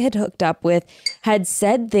that they had hooked up with, had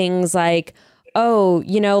said things like, oh,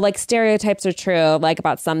 you know, like stereotypes are true, like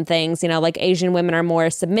about some things, you know, like Asian women are more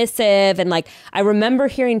submissive. And like, I remember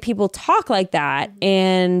hearing people talk like that.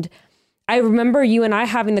 And I remember you and I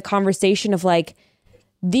having the conversation of like,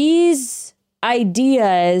 these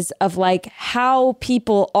ideas of like how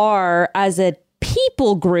people are as a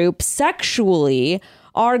people group sexually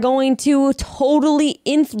are going to totally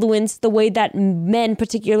influence the way that men,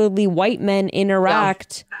 particularly white men,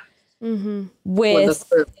 interact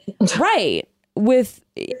with right with,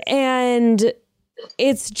 and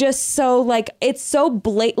it's just so like, it's so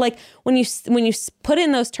blatant. Like when you put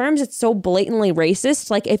in those terms, it's so blatantly racist.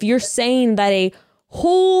 Like if you're saying that a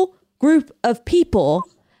whole group of people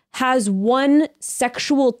has one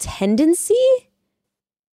sexual tendency,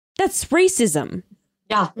 that's racism.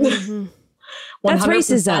 Yeah. That's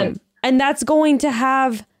racism. And that's going to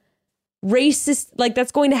have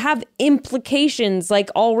that's going to have implications,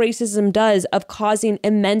 like all racism does, of causing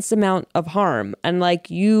immense amount of harm. And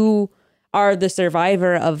like you are the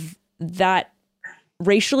survivor of that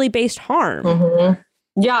racially based harm.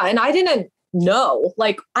 Yeah. And I didn't know,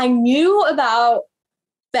 like I knew about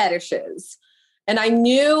fetishes and I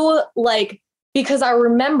knew like, because I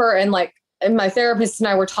remember and my therapist and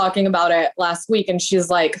I were talking about it last week and she's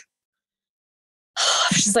like,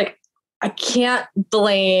 I can't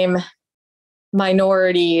blame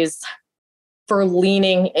minorities for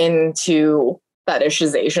leaning into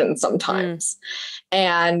fetishization sometimes.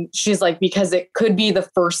 And she's like, because it could be the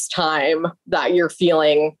first time that you're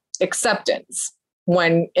feeling acceptance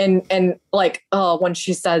when, and like, oh, when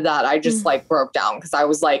she said that, I just like broke down because I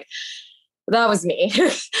was like, that was me.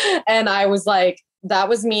 And I was like, that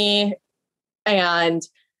was me. And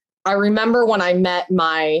I remember when I met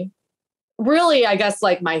I guess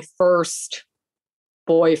like my first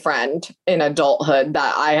boyfriend in adulthood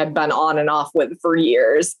that I had been on and off with for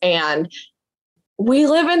years. And we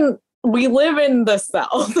live in the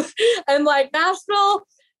South and like Nashville.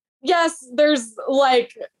 Yes, there's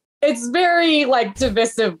like, it's very like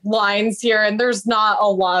divisive lines here. And there's not a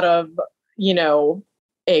lot of, you know,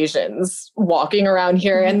 Asians walking around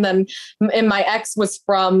here. And then my ex was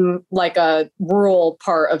from like a rural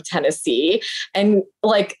part of Tennessee. And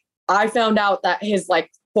like, I found out that his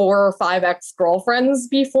like 4 or 5 ex-girlfriends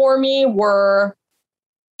before me were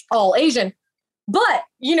all Asian. But,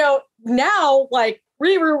 you know, now like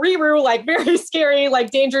re-roo, like very scary,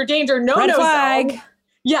 like danger, no flag.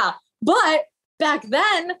 Yeah. But back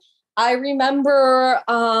then I remember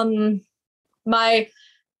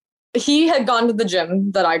he had gone to the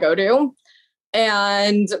gym that I go to,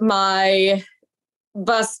 and my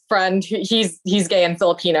best friend, he's gay and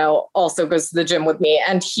Filipino, also goes to the gym with me.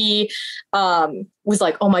 And he was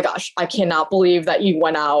like, oh my gosh, I cannot believe that you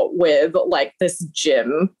went out with like this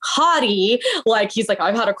gym hottie. Like, he's like,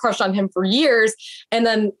 I've had a crush on him for years. And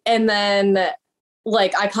then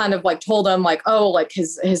like, I kind of like told him like, oh, like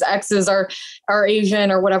his exes are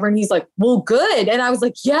Asian or whatever. And he's like, well, good. And I was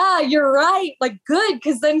like, yeah, you're right. Like, good.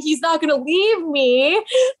 Cause then he's not going to leave me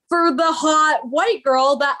for the hot white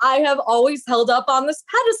girl that I have always held up on this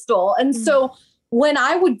pedestal. And so when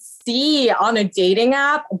I would see on a dating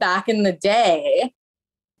app back in the day,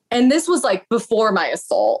 and this was like before my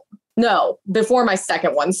assault, before my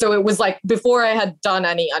second one. So it was like before I had done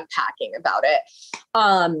any unpacking about it.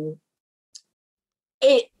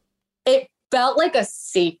 It felt like a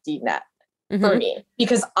safety net for me,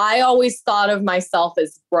 because I always thought of myself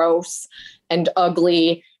as gross and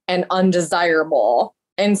ugly and undesirable.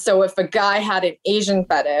 And so if a guy had an Asian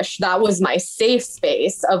fetish, that was my safe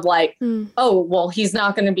space of like, oh, well, he's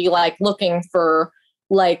not going to be like looking for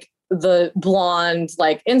like the blonde,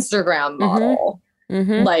 like Instagram model.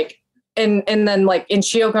 Like, and then like in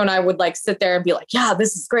Chiyoko and I would like sit there and be like, yeah,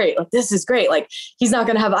 this is great. Like, this is great. Like, he's not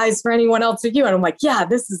going to have eyes for anyone else but you. And I'm like, yeah,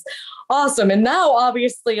 this is awesome. And now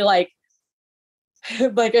obviously like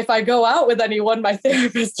if I go out with anyone, my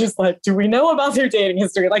therapist is like, do we know about their dating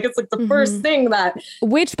history? Like, it's like the first thing that,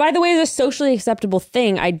 which by the way, is a socially acceptable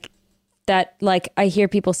thing. I hear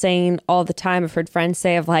people saying all the time. I've heard friends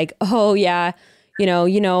say of like, oh yeah, you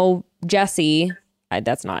know, Jesse,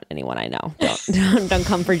 that's not anyone I know. Don't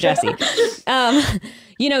come for Jesse.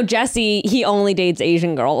 You know, Jesse, he only dates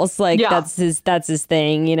Asian girls. Like that's his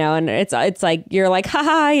thing, you know, and it's like, you're like,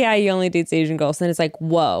 haha, yeah, he only dates Asian girls. And it's like,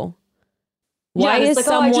 whoa. Why is like,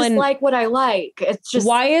 someone, I just like what I like? It's just,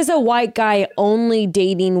 why is a white guy only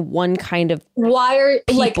dating one kind of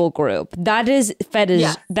people group? That is fetish.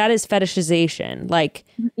 Yeah. That is fetishization. Like,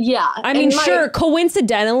 yeah. I mean, sure.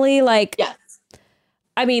 Coincidentally, like, yes.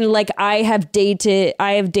 I mean, like I have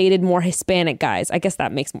dated more Hispanic guys. I guess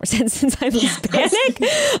that makes more sense since I'm Hispanic.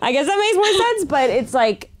 I guess that makes more sense, but it's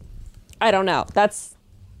like, I don't know. That's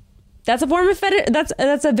a form of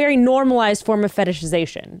that's a very normalized form of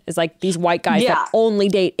fetishization. Is like these white guys that only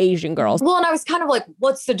date Asian girls. Well, and I was kind of like,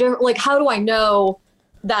 what's the difference? Like, how do I know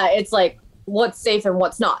that it's like what's safe and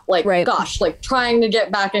what's not? Like, gosh, like trying to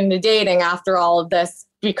get back into dating after all of this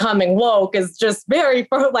becoming woke is just very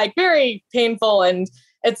painful. And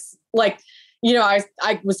it's like, you know,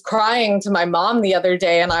 I was crying to my mom the other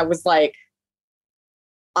day and I was like,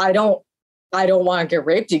 I don't want to get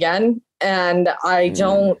raped again. And I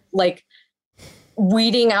don't like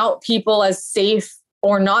weeding out people as safe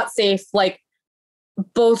or not safe. Like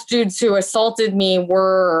both dudes who assaulted me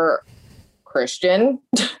were Christian.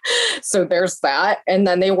 So there's that. And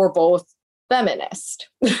then they were both feminist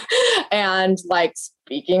and like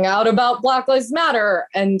speaking out about Black Lives Matter.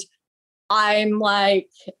 And I'm like,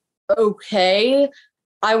 okay,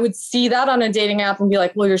 I would see that on a dating app and be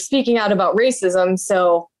like, well, you're speaking out about racism.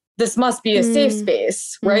 So this must be a safe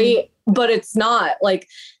space, right? But it's not like,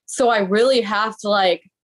 so I really have to like,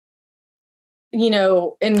 you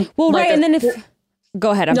know, and and then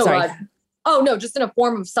go ahead. I'm sorry. Oh no, just in a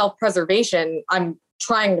form of self-preservation, I'm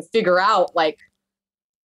trying to figure out like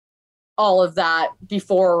all of that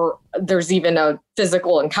before there's even a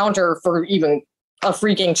physical encounter for even a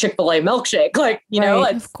freaking Chick-fil-A milkshake. Like, you know,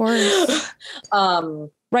 of course.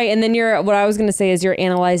 Right. And then what I was going to say is you're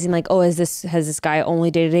analyzing like, oh, has this guy only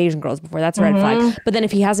dated Asian girls before? That's a red flag. But then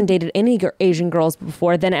if he hasn't dated any Asian girls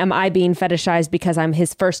before, then am I being fetishized because I'm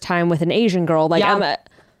his first time with an Asian girl? Like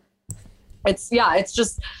it's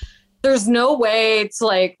just, there's no way to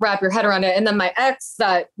like wrap your head around it. And then my ex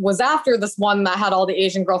that was after this one that had all the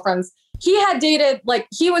Asian girlfriends, he had dated, like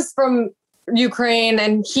he was from Ukraine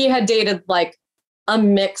and he had dated like a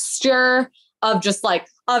mixture of just like,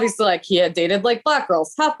 obviously like he had dated like Black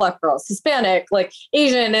girls, half Black girls, Hispanic, like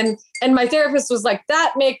Asian. And my therapist was like,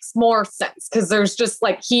 that makes more sense. Cause there's just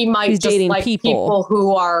like, he might just like people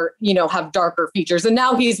who are, you know, have darker features. And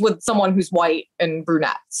now he's with someone who's white and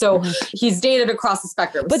brunette. So he's dated across the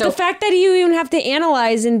spectrum. But the fact that you even have to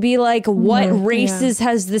analyze and be like, what races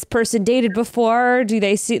has this person dated before? Do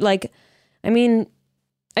they see like, I mean,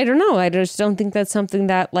 I don't know. I just don't think that's something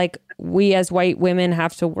that like we as white women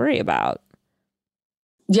have to worry about.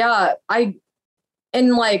 Yeah,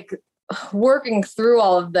 and like working through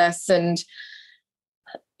all of this and,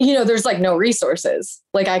 you know, there's like no resources.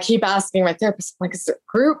 Like I keep asking my therapist, like, is there a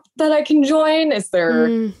group that I can join? Is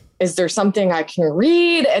there something I can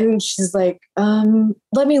read? And she's like,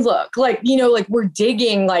 let me look. Like, you know, like we're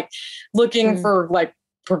digging, like looking for like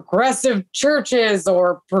progressive churches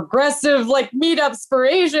or progressive like meetups for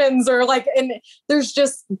Asians or like, and there's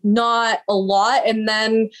just not a lot. And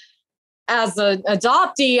then as an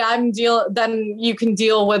adoptee, then you can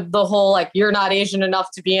deal with the whole, like, you're not Asian enough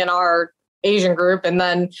to be in our Asian group. And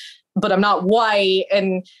then, but I'm not white.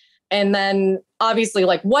 And then obviously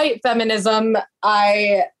like white feminism,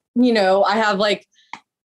 I have like,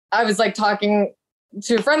 I was like talking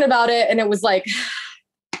to a friend about it and it was like,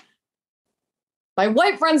 my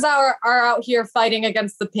white friends are out here fighting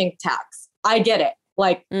against the pink tax. I get it.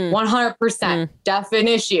 Like 100% definite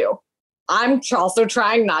issue. I'm also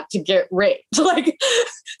trying not to get raped. Like,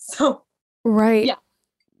 so. Right.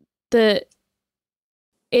 Yeah.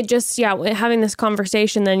 Having this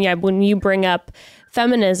conversation then, when you bring up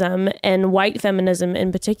feminism and white feminism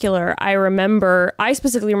in particular, I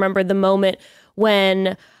specifically remember the moment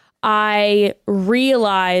when I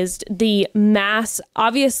realized the mass,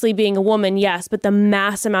 obviously being a woman, yes, but the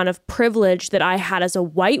mass amount of privilege that I had as a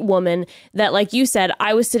white woman that, like you said,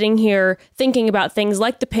 I was sitting here thinking about things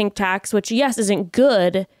like the pink tax, which, yes, isn't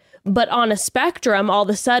good, but on a spectrum, all of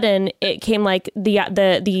a sudden it came like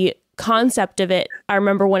the concept of it. I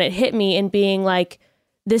remember when it hit me and being like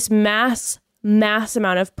this mass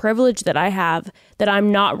amount of privilege that I have that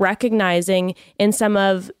I'm not recognizing in some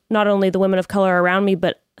of not only the women of color around me,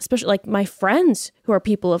 but especially like my friends who are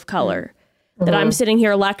people of color that I'm sitting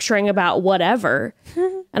here lecturing about whatever.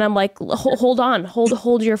 And I'm like, hold on,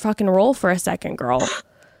 hold your fucking roll for a second, girl.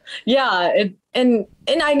 Yeah. And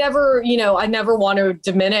I never want to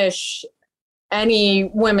diminish any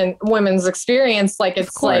women's experience. Like,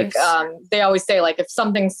 it's like, they always say, like, if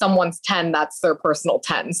someone's 10, that's their personal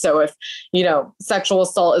 10. So if, you know, sexual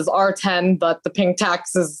assault is our 10, but the pink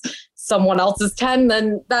tax is someone else's 10,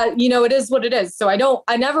 then that, you know, it is what it is. So I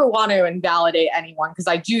never want to invalidate anyone, because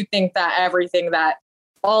I do think that everything that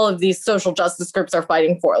all of these social justice groups are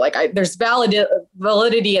fighting for. Like there's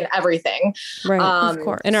validity in everything. Right. Of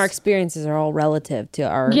course. And our experiences are all relative to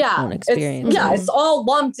our own experience. It's all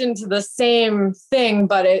lumped into the same thing,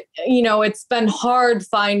 but it's been hard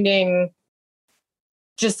finding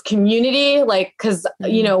just community. Like, cause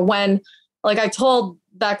when, like I told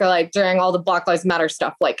Becca, like during all the Black Lives Matter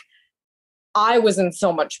stuff, like I was in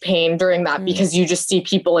so much pain during that because you just see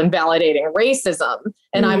people invalidating racism.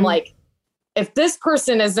 And I'm like, if this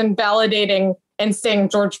person is invalidating and saying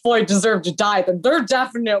George Floyd deserved to die, then they're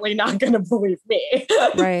definitely not going to believe me.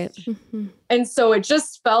 Right. And so it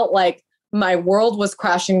just felt like my world was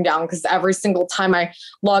crashing down because every single time I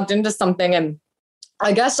logged into something, and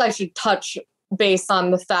I guess I should touch base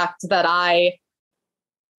on the fact that I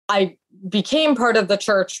became part of the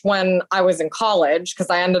church when I was in college because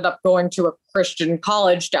I ended up going to a Christian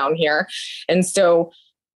college down here. And so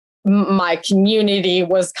my community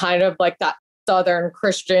was kind of like that Southern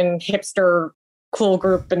Christian hipster cool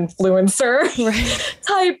group influencer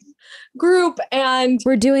type group. And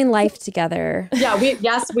we're doing life together. Yeah,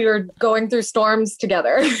 we were going through storms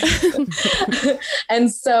together.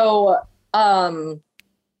 And so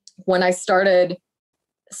when I started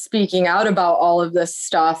speaking out about all of this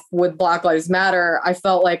stuff with Black Lives Matter, I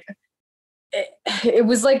felt like it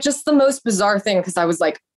was like just the most bizarre thing because I was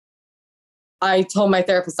like, I told my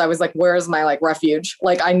therapist, I was like, where is my like refuge?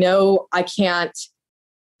 Like, I know I can't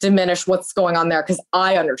diminish what's going on there because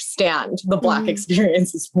I understand the Black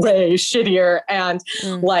experience is way shittier. And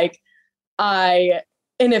and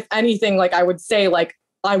if anything, like I would say, like,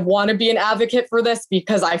 I want to be an advocate for this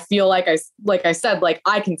because I feel like I said, like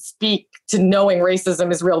I can speak to knowing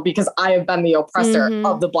racism is real because I have been the oppressor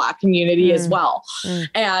of the Black community as well.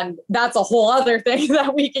 And that's a whole other thing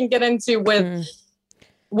that we can get into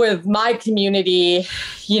with my community,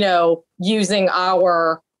 using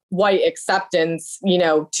our white acceptance,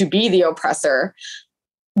 to be the oppressor.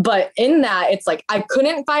 But in that, it's like, I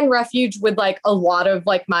couldn't find refuge with like a lot of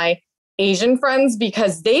like my Asian friends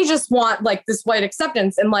because they just want like this white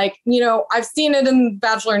acceptance. And like, I've seen it in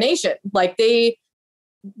Bachelor Nation. Like they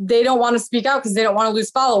don't want to speak out because they don't want to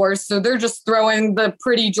lose followers. So they're just throwing the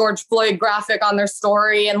pretty George Floyd graphic on their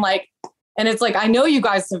story. And it's like, I know you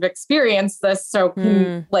guys have experienced this. So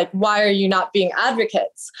like, why are you not being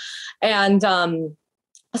advocates? And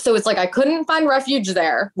so it's like, I couldn't find refuge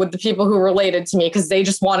there with the people who related to me because they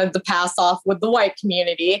just wanted to pass off with the white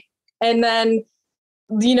community. And then,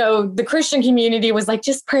 the Christian community was like,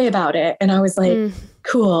 just pray about it. And I was like,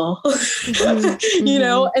 cool,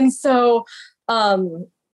 and so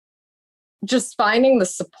just finding the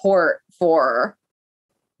support for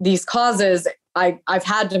these causes, I've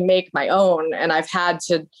had to make my own, and I've had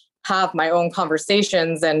to have my own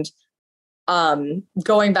conversations. And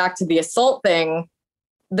going back to the assault thing,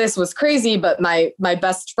 this was crazy, but my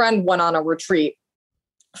best friend went on a retreat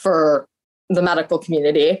for the medical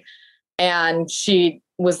community. And she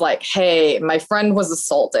was like, hey, my friend was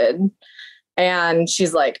assaulted. And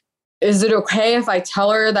she's like, is it okay if I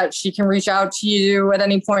tell her that she can reach out to you at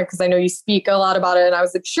any point? Because I know you speak a lot about it. And I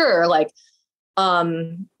was like, sure. Like,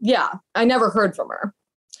 yeah, I never heard from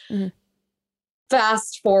her.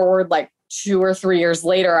 Fast forward like 2 or 3 years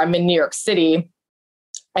later, I'm in New York City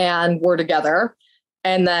and we're together.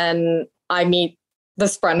 And then I meet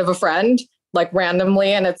this friend of a friend, like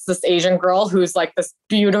randomly. And it's this Asian girl who's like this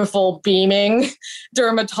beautiful, beaming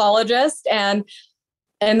dermatologist. And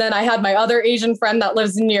then I had my other Asian friend that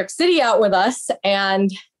lives in New York City out with us.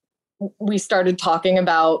 And we started talking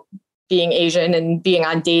about being Asian and being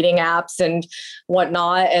on dating apps and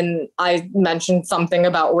whatnot. And I mentioned something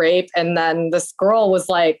about rape. And then this girl was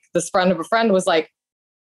like, this friend of a friend was like,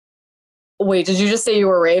 wait, did you just say you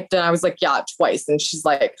were raped? And I was like, yeah, twice. And she's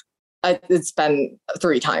like, it's been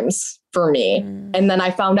 3 times for me. And then I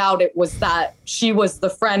found out it was that she was the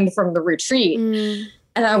friend from the retreat.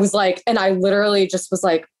 And I was like, and I literally just was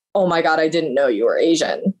like, oh my God, I didn't know you were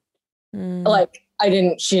Asian. Like,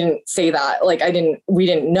 she didn't say that. Like, we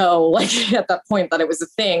didn't know like at that point that it was a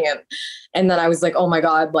thing. And then I was like, oh my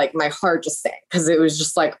God, like my heart just sank because it was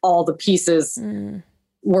just like all the pieces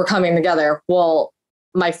were coming together. Well,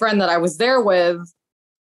 my friend that I was there with,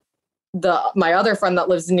 my other friend that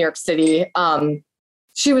lives in New York City,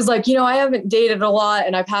 she was like, I haven't dated a lot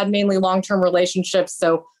and I've had mainly long-term relationships.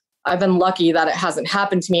 So I've been lucky that it hasn't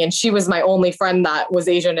happened to me. And she was my only friend that was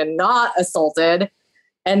Asian and not assaulted.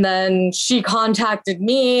 And then she contacted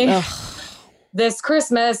me this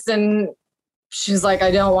Christmas and she's like,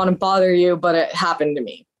 I don't want to bother you, but it happened to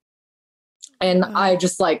me. And I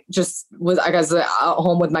just was, I guess, at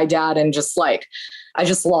home with my dad and just like, I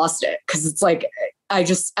just lost it. Cause it's like,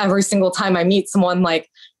 every single time I meet someone, like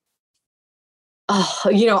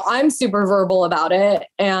I'm super verbal about it.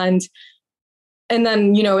 And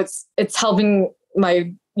then, it's helping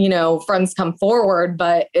my, friends come forward,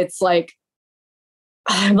 but it's like,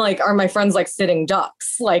 I'm like, are my friends like sitting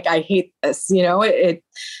ducks? Like, I hate this,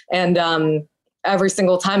 and every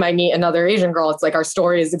single time I meet another Asian girl, it's like, our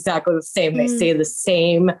story is exactly the same. They say the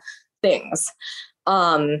same things.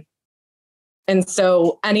 And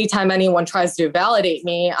so anytime anyone tries to validate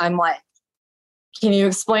me, I'm like, can you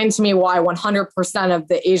explain to me why 100% of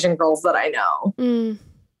the Asian girls that I know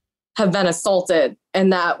have been assaulted?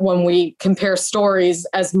 And that when we compare stories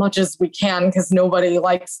as much as we can, because nobody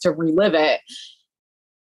likes to relive it,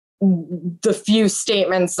 the few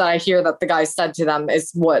statements that I hear that the guy said to them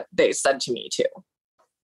is what they said to me too.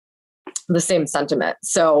 The same sentiment.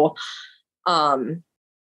 So, yeah,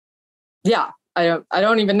 I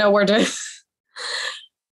don't even know where to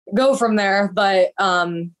go from there, but,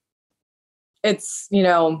 it's,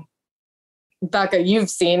 Becca,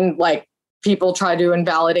 you've seen like people try to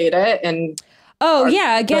invalidate it and. Oh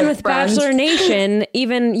yeah. Again, with friends. Bachelor Nation,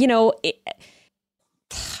 even,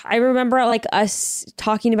 I remember like us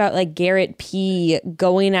talking about like Garrett P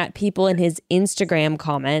going at people in his Instagram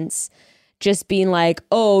comments, just being like,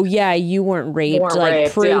 oh yeah, you weren't raped,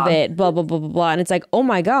 prove it, blah, blah, blah, blah, blah. And it's like, oh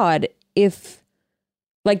my God, if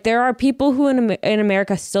like there are people who in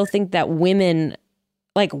America still think that women,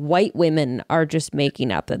 like white women, are just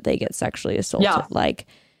making up that they get sexually assaulted. Yeah. Like,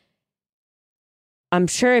 I'm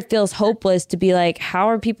sure it feels hopeless to be like, how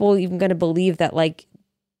are people even going to believe that like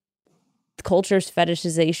culture's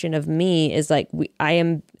fetishization of me is like, I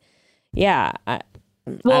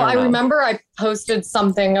remember I posted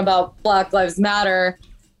something about Black Lives Matter,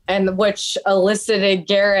 and which elicited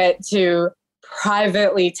Garrett to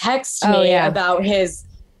privately text me about his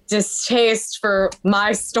distaste for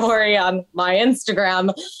my story on my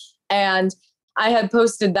Instagram. And I had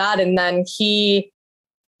posted that, and then he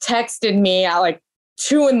texted me at like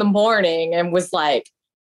 2 a.m. and was like,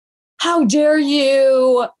 how dare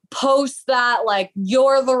you post that? Like,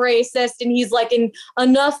 you're the racist. And he's like,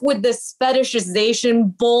 enough with this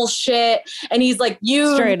fetishization bullshit. And he's like,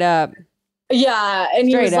 you straight up. Yeah. And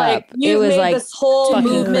he was like, you made like this whole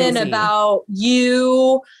movement crazy about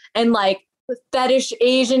you and like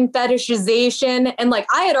Asian fetishization. And like,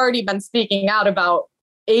 I had already been speaking out about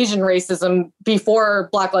Asian racism before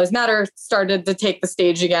Black Lives Matter started to take the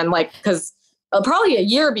stage again. Like, cause probably a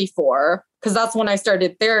year before, because that's when I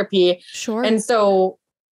started therapy. Sure. And so,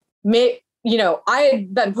 I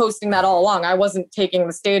had been posting that all along. I wasn't taking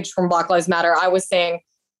the stage from Black Lives Matter. I was saying,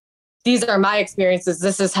 these are my experiences.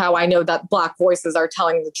 This is how I know that Black voices are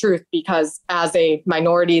telling the truth, because as a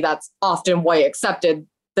minority that's often white accepted,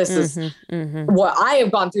 this is what I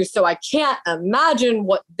have gone through. So I can't imagine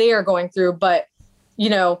what they are going through. But,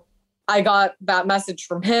 I got that message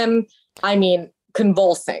from him. I mean,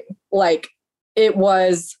 convulsing. Like, it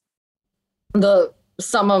was the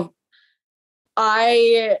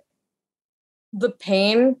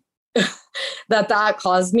pain that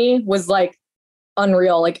caused me was like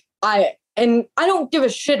unreal. Like, I don't give a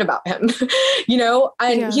shit about him,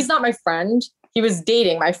 he's not my friend. He was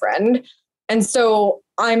dating my friend. And so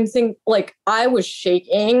I'm thinking, like, I was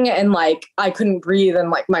shaking and like I couldn't breathe, and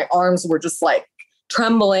like my arms were just like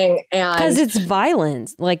trembling, and because it's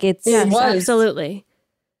violence. Like, it's absolutely.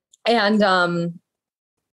 And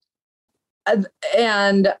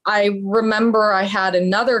I remember I had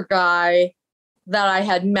another guy that I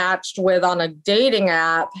had matched with on a dating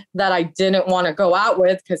app that I didn't want to go out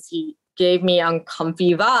with because he gave me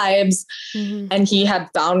uncomfy vibes. And he had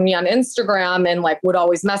found me on Instagram and like would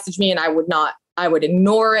always message me, and I would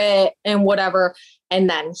ignore it and whatever. And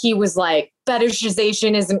then he was like,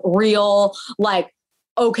 fetishization isn't real. Like,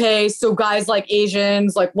 okay, so guys like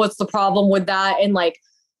Asians, like, what's the problem with that? And like,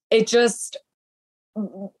 it just,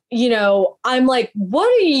 I'm like,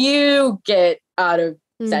 what do you get out of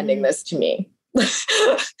sending this to me?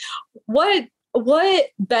 What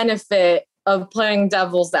benefit of playing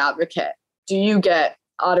devil's advocate do you get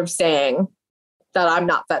out of saying that I'm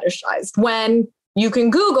not fetishized, when you can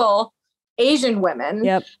Google Asian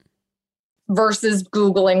women versus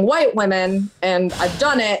Googling white women? And I've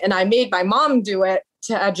done it, and I made my mom do it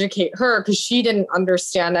to educate her because she didn't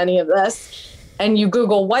understand any of this. And you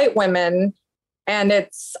Google white women, and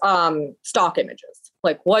it's stock images,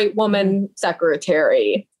 like white woman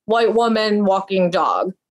secretary, white woman walking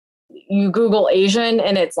dog. You Google Asian,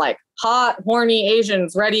 and it's like hot, horny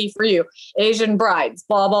Asians ready for you, Asian brides,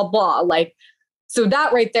 blah, blah, blah. Like, so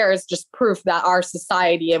that right there is just proof that our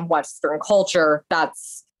society and Western culture,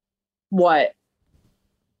 that's what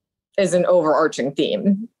is an overarching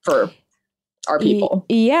theme for our people.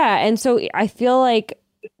 Yeah. And so I feel like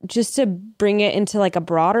just to bring it into like a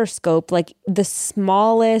broader scope, like the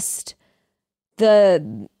smaller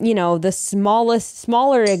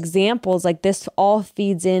examples, like this all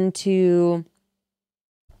feeds into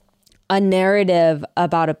a narrative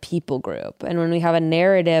about a people group. And when we have a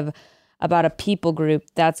narrative about a people group,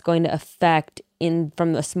 that's going to affect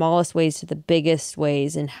from the smallest ways to the biggest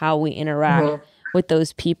ways in how we interact with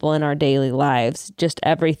those people in our daily lives. Just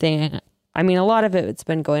everything. I mean, a lot of it's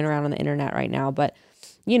been going around on the internet right now, but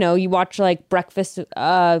you watch like Breakfast at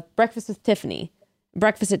Tiffany's.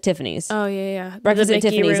 Oh yeah. Breakfast at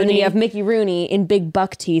Tiffany's. And then you have Mickey Rooney in big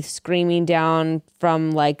buck teeth screaming down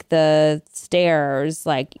from like the stairs,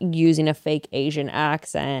 like using a fake Asian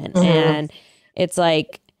accent. And it's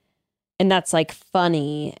like, and that's like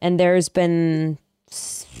funny. And there's been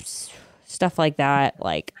stuff like that,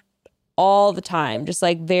 like all the time, just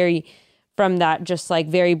like from that, just like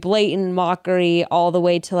very blatant mockery all the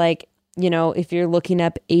way to like, if you're looking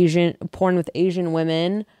up Asian porn with Asian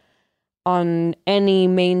women on any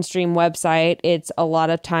mainstream website, it's a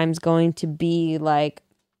lot of times going to be like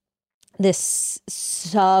this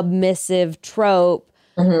submissive trope.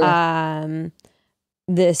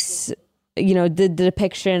 This, the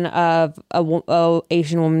depiction of a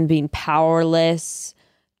Asian woman being powerless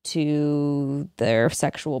to their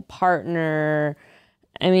sexual partner.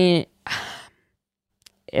 I mean,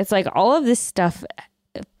 it's like all of this stuff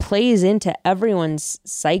plays into everyone's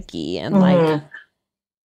psyche and like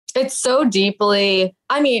it's so deeply,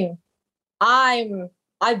 I mean, I've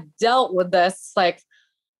dealt with this like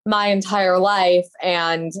my entire life,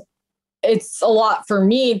 and it's a lot for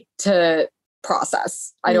me to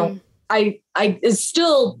process. I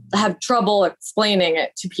still have trouble explaining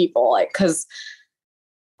it to people, like, cause,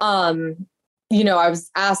 I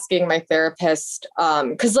was asking my therapist,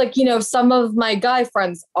 cause like, some of my guy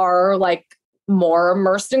friends are like more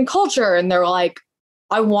immersed in culture, and they're like,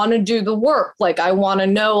 I want to do the work. Like, I want to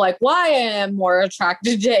know like why I am more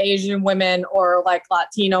attracted to Asian women or like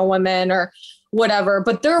Latino women or whatever,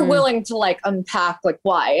 but they're willing to like unpack like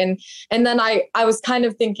why. And then I was kind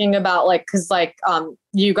of thinking about like, cause like,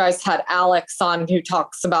 you guys had Alex on who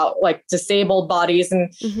talks about like disabled bodies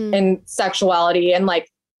and sexuality. And like,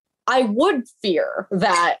 I would fear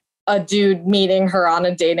that a dude meeting her on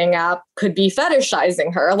a dating app could be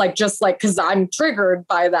fetishizing her, like, just like, cause I'm triggered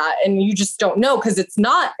by that. And you just don't know, cause it's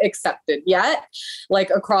not accepted yet,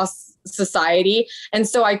 like across society. And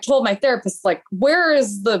so I told my therapist, like, where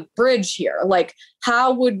is the bridge here? Like,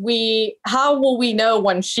 how will we know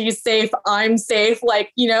when she's safe, I'm safe?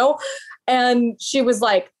 Like, and she was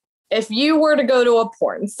like, if you were to go to a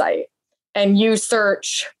porn site and you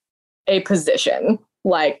search a position,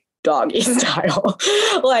 like doggy style,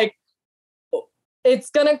 like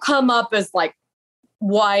it's going to come up as like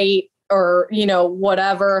white or,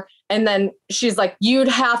 whatever. And then she's like, you'd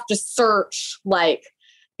have to search, like,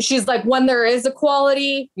 she's like, when there is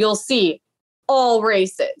equality, you'll see all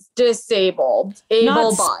races, disabled,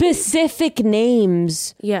 able-bodied. Not specific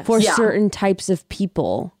names for certain types of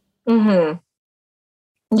people.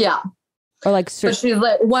 Yeah. Or like, but she's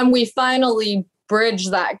like, when we finally bridge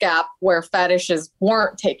that gap where fetishes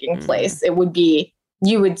weren't taking place, it would be,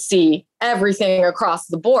 you would see everything across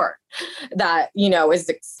the board that,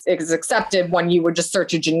 is accepted when you would just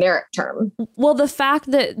search a generic term. Well, the fact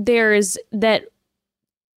that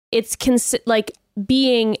it's like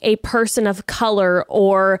being a person of color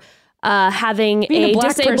or having a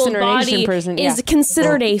disabled body is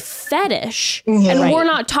considered a fetish. And we're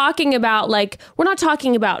not talking about that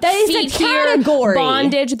feet is a category.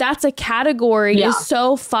 Bondage. That's a category is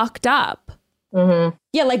so fucked up.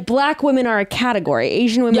 Yeah, like black women are a category.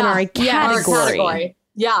 Asian women are a category.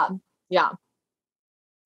 Yeah.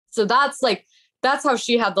 So that's how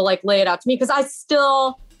she had to like lay it out to me, because I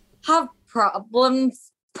still have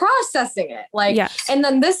problems processing it. Like, and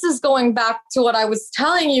then this is going back to what I was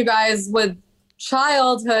telling you guys with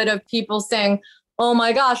childhood of people saying, oh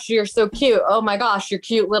my gosh, you're so cute. Oh my gosh, you're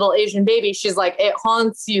cute little Asian baby. She's like, it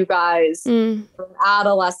haunts you guys from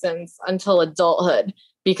adolescence until adulthood,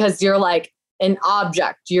 because you're like an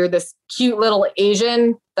object. You're this cute little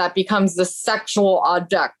Asian that becomes the sexual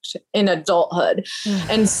object in adulthood.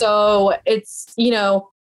 And so it's,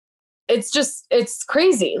 it's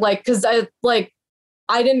crazy. Like, cause I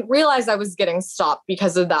didn't realize I was getting stopped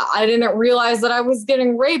because of that. I didn't realize that I was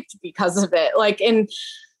getting raped because of it. Like, and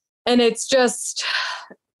it's just.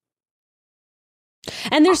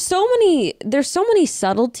 And there's so many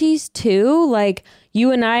subtleties too. Like,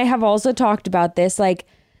 you and I have also talked about this. Like,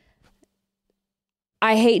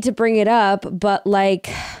 I hate to bring it up, but like,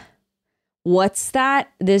 what's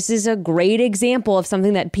that? This is a great example of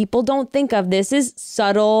something that people don't think of. This is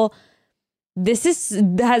subtle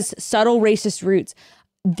has subtle racist roots.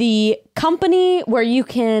 The company where you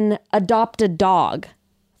can adopt a dog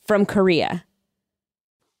from Korea.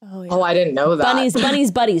 Oh, yeah. Oh, I didn't know that.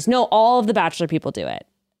 Bunnies Buddies. No, all of the Bachelor people do it.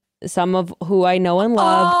 Some of who I know and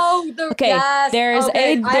love. Oh, yes. There's I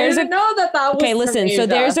didn't know that was okay, listen. So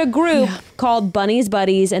there's a group called Bunnies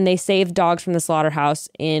Buddies, and they save dogs from the slaughterhouse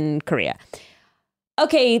in Korea.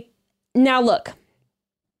 Okay, now look.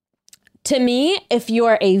 To me, if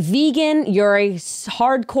you're a vegan, you're a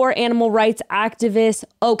hardcore animal rights activist,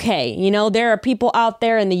 okay. You know, there are people out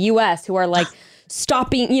there in the U.S. who are like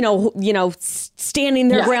stopping, standing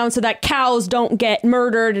their ground so that cows don't get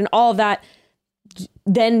murdered and all of that.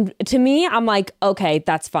 Then to me, I'm like, okay,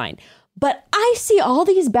 that's fine. But I see all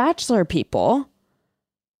these Bachelor people.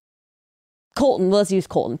 Colton, let's use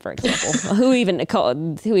Colton for example. who even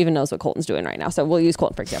knows what Colton's doing right now? So we'll use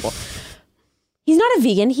Colton for example. He's not a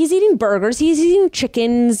vegan. He's eating burgers. He's eating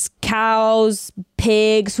chickens, cows,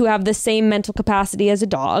 pigs who have the same mental capacity as a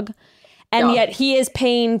dog. And yet he is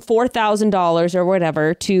paying $4,000 or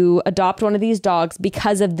whatever to adopt one of these dogs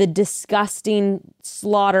because of the disgusting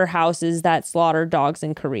slaughterhouses that slaughter dogs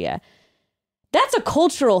in Korea. That's a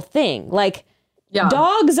cultural thing. Like,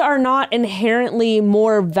 dogs are not inherently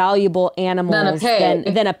more valuable animals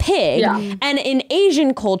than a pig. Yeah. And in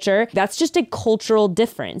Asian culture, that's just a cultural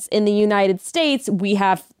difference. In the United States, we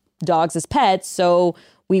have dogs as pets, so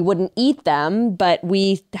we wouldn't eat them, but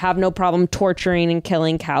we have no problem torturing and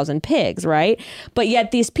killing cows and pigs, right? But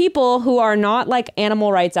yet these people who are not like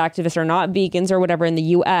animal rights activists or not vegans or whatever in the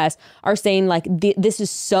US are saying like, this is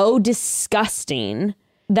so disgusting.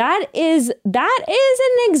 That is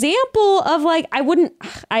an example of like,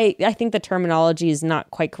 I think the terminology is not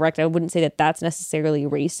quite correct. I wouldn't say that that's necessarily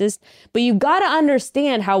racist, but you got to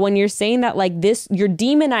understand how when you're saying that like this, you're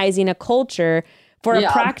demonizing a culture for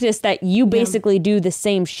a practice that you basically do the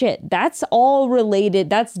same shit. That's all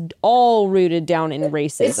related. That's all rooted down in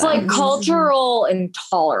racism. It's like cultural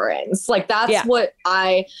intolerance. Like that's what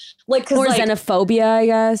I like. Or like, xenophobia, I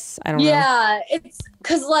guess. I don't know. Yeah. It's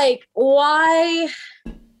because like, why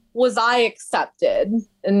was I accepted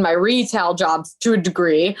in my retail jobs to a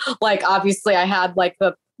degree? Like, obviously I had like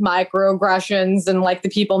the microaggressions and like the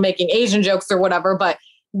people making Asian jokes or whatever, but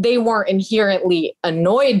they weren't inherently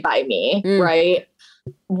annoyed by me. Right.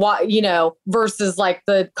 What, versus like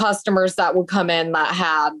the customers that would come in that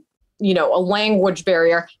had, a language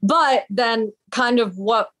barrier. But then kind of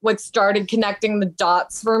what started connecting the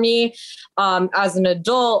dots for me as an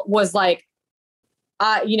adult was like,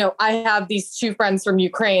 I have these two friends from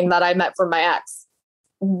Ukraine that I met from my ex.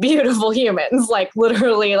 Beautiful humans, like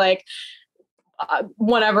literally like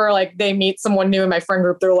whenever like they meet someone new in my friend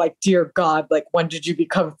group, they're like, dear God, like when did you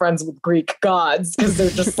become friends with Greek gods? Because they're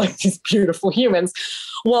just like these beautiful humans.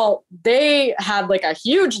 Well, they had like a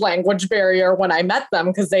huge language barrier when I met them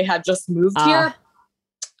because they had just moved here.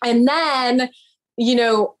 And then,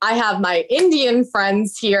 I have my Indian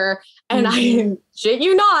friends here and I shit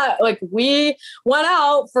you not, like we went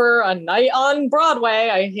out for a night on Broadway.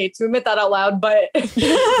 I hate to admit that out loud, but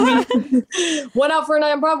we went out for a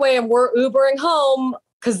night on Broadway and we're Ubering home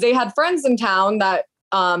because they had friends in town that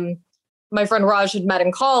my friend Raj had met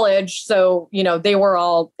in college. So, they were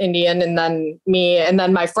all Indian and then me and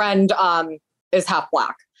then my friend is half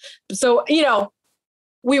Black. So,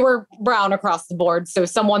 we were brown across the board. So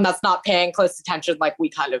someone that's not paying close attention, like we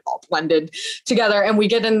kind of all blended together and we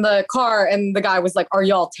get in the car and the guy was like, are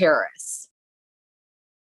y'all terrorists?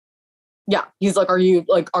 Yeah. He's like, are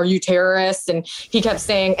you terrorists? And he kept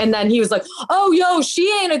saying, and then he was like, oh, yo, she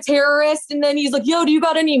ain't a terrorist. And then he's like, yo, do you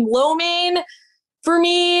got any lo mein for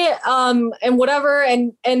me? And whatever.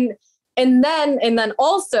 And then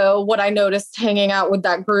also what I noticed hanging out with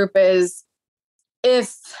that group is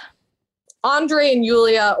if Andre and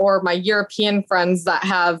Yulia or my European friends that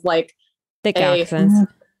have like thick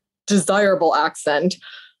accents, desirable accent,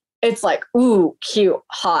 it's like, ooh, cute,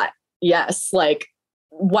 hot. Yes. Like,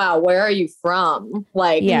 wow, where are you from?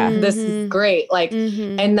 Like, this is great. Like,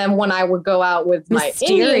 and then when I would go out with my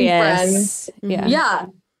Indian friends,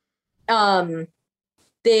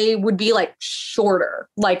 they would be like shorter.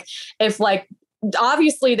 Like if like,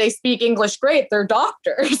 obviously they speak English great, they're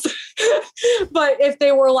doctors. But if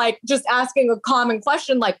they were like just asking a common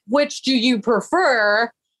question, like, which do you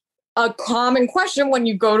prefer? A common question when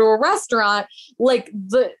you go to a restaurant, like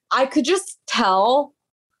I could just tell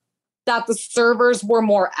that the servers were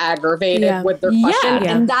more aggravated with their question.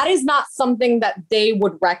 And that is not something that they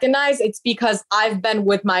would recognize. It's because I've been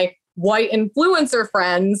with my white influencer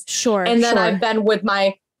friends. Sure. And then I've been with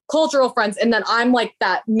my cultural friends. And then I'm like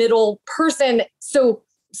that middle person. So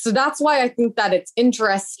that's why I think that it's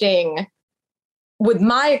interesting with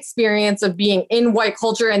my experience of being in white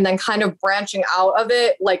culture and then kind of branching out of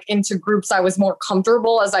it, like into groups I was more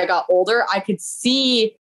comfortable as I got older, I could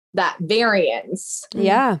see that variance.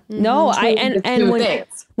 Yeah. No,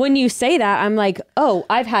 when you say that, I'm like, oh,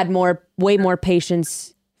 I've had way more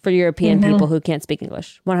patience for European people who can't speak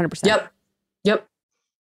English. 100%. Yep.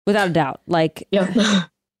 Without a doubt. Like,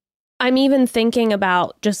 I'm even thinking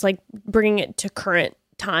about just like bringing it to current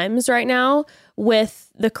times right now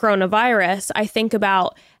with the coronavirus. I think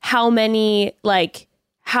about how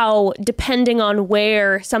depending on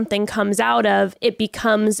where something comes out of, it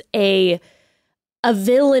becomes a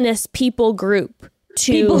villainous people group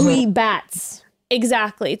to people who eat bats.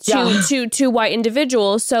 Exactly. To white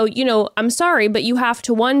individuals. So, I'm sorry, but you have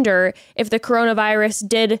to wonder if the coronavirus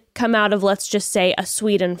did come out of, let's just say, a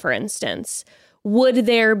Sweden, for instance, would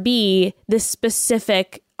there be this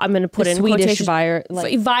specific, I'm going to put in Swedish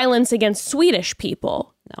violence against Swedish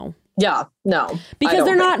people? No. Yeah, no. Because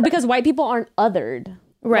they're not, because white people aren't othered.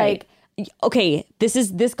 Right. Like, okay,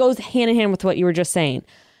 this goes hand in hand with what you were just saying.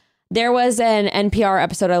 There was an NPR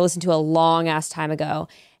episode I listened to a long ass time ago,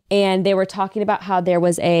 and they were talking about how there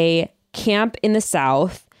was a camp in the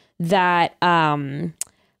South that,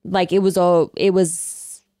 like it was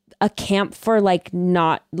a camp for like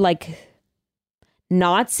not like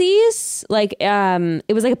Nazis. Like,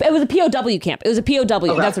 it was a POW camp. It was a POW.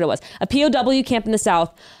 Okay. That's what it was. A POW camp in the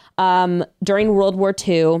South, during World War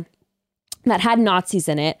II that had Nazis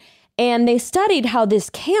in it. And they studied how this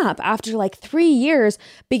camp, after like 3 years,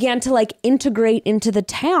 began to like integrate into the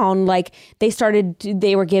town. Like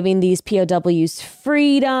they were giving these POWs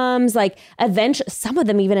freedoms. Like eventually, some of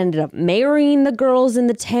them even ended up marrying the girls in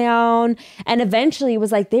the town. And eventually it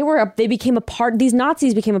was like these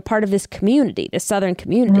Nazis became a part of this community, this Southern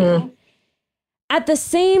community. Mm-hmm. At the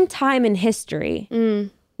same time in history,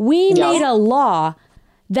 we made a law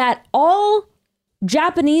that all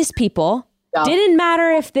Japanese people, didn't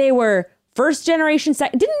matter if they were first generation,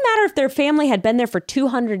 didn't matter if their family had been there for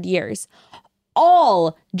 200 years.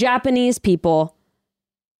 All Japanese people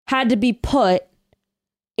had to be put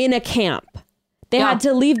in a camp. They had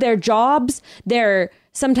to leave their jobs.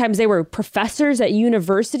 Sometimes they were professors at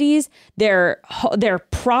universities, their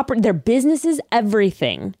businesses,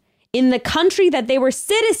 everything in the country that they were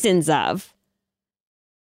citizens of.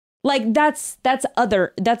 Like that's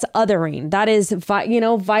othering. That is,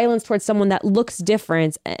 violence towards someone that looks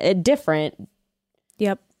different.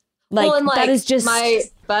 Yep. Like, well, that is just my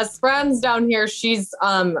best friend's down here. She's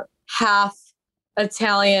half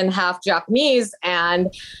Italian, half Japanese,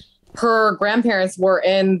 and her grandparents were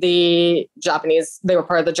in the Japanese. They were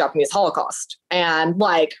part of the Japanese Holocaust, and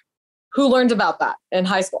like, who learned about that in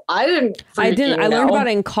high school? I didn't. I learned about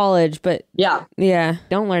it in college, but yeah,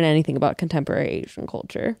 don't learn anything about contemporary Asian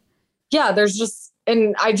culture. Yeah, there's just,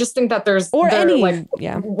 and I just think that there's what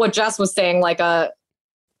Jess was saying, like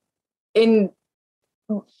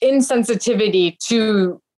insensitivity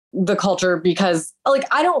to the culture, because like,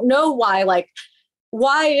 I don't know why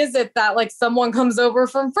is it that like someone comes over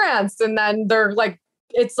from France and then they're like,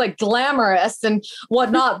 it's like glamorous and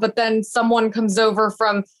whatnot, but then someone comes over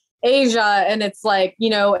from Asia and it's like,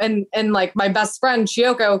 and like my best friend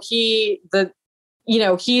Chioko,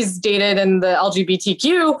 he's dated in the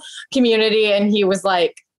LGBTQ community, and he was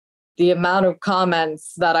like, the amount of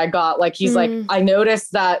comments that I got, like, he's like, I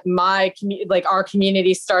noticed that our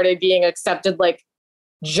community started being accepted like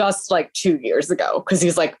just like 2 years ago. Cause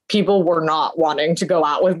he's like, people were not wanting to go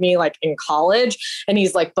out with me like in college. And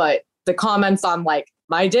he's like, but the comments on like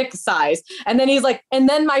my dick size. And then he's like, and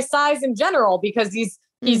then my size in general, because he's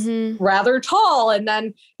rather tall. And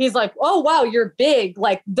then he's like, oh, wow, you're big.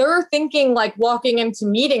 Like they're thinking like walking into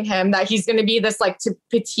meeting him that he's going to be this like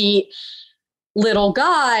petite little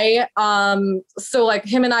guy. So like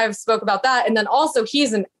him and I have spoke about that. And then also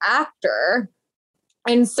he's an actor.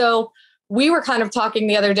 And so we were kind of talking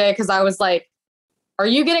the other day, because I was like, are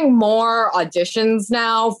you getting more auditions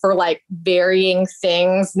now for like varying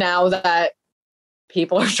things now that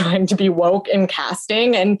people are trying to be woke in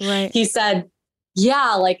casting? And he said,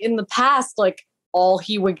 yeah, like in the past, like all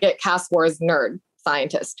he would get cast for is nerd,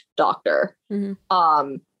 scientist, doctor. And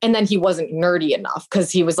then he wasn't nerdy enough, because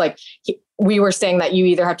he was like, we were saying that you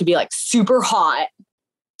either have to be like super hot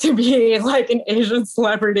to be like an Asian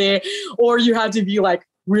celebrity, or you had to be like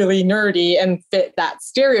really nerdy and fit that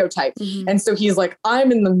stereotype. And so he's like,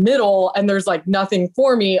 I'm in the middle and there's like nothing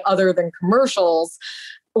for me other than commercials.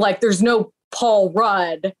 Like there's no Paul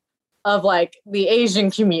Rudd of like the Asian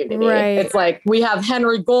community. Right. It's like we have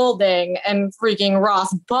Henry Golding and freaking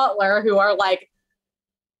Ross Butler, who are like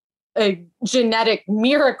a genetic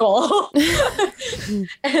miracle.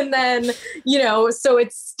 And then, so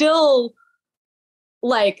it's still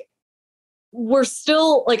like, we're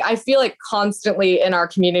still like, I feel like constantly in our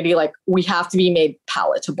community, like we have to be made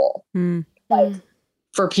palatable, like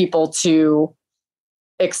for people to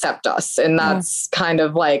accept us. And that's kind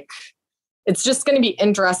of like, it's just going to be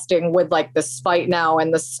interesting with like this fight now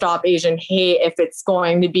and the Stop Asian Hate, if it's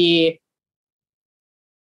going to be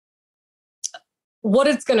what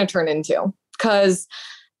it's going to turn into. Because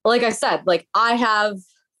like I said, like I have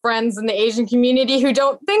friends in the Asian community who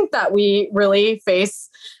don't think that we really face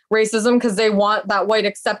racism because they want that white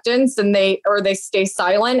acceptance and they stay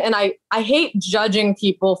silent. And I hate judging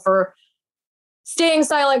people for staying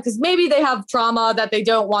silent because maybe they have trauma that they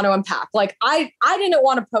don't want to unpack. Like I didn't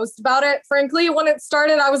want to post about it, frankly, when it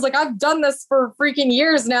started. I was like, I've done this for freaking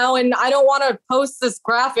years now, and I don't want to post this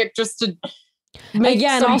graphic just to make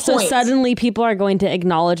again, some also point. Suddenly people are going to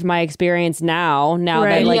acknowledge my experience now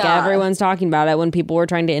that like everyone's talking about it, when people were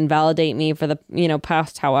trying to invalidate me for the,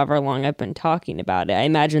 past however long I've been talking about it. I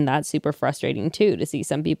imagine that's super frustrating too, to see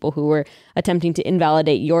some people who were attempting to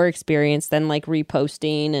invalidate your experience then like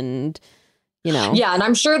reposting and, Yeah, and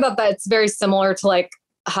I'm sure that that's very similar to like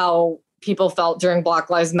how people felt during Black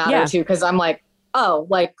Lives Matter too, because I'm like, oh,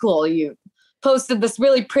 like, cool, you posted this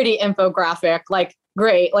really pretty infographic, like,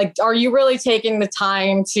 great. Like, are you really taking the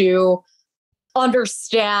time to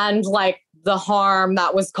understand like the harm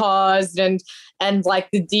that was caused and like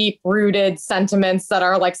the deep rooted sentiments that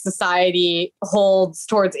our like society holds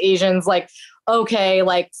towards Asians? Like, okay,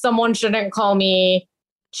 like someone shouldn't call me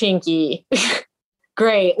chinky.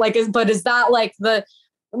 Great. Like, but is that like the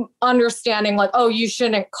understanding like, oh, you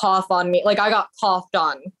shouldn't cough on me? Like I got coughed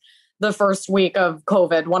on the first week of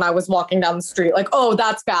COVID when I was walking down the street, like, oh,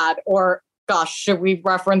 that's bad. Or gosh, should we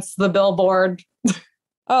reference the billboard?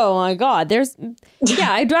 Oh my God. I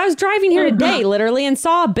was driving here today literally and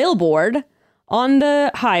saw a billboard on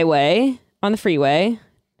the highway, on the freeway,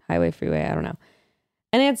 freeway, I don't know.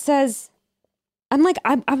 And it says, I'm like,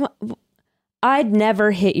 I'd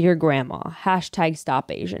never hit your grandma.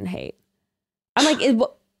 #Stop Asian Hate. I'm like,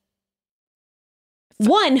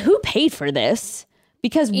 one, who paid for this?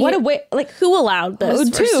 Because what a way, like, who allowed this?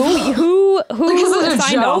 Two, who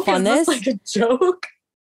signed off on this? Like a joke.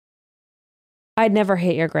 I'd never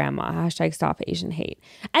hit your grandma. #Stop Asian Hate.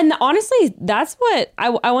 And honestly, that's what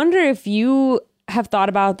I wonder if you have thought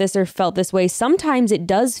about this or felt this way. Sometimes it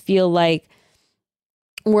does feel like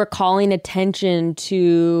we're calling attention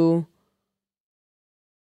to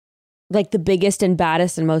like the biggest and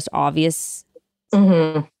baddest and most obvious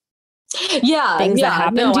things that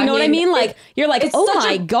happen. Do you know what I mean? Like, you're like, oh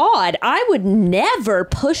my God, I would never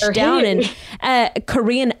push down a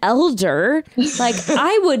Korean elder. Like,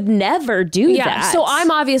 I would never do that. So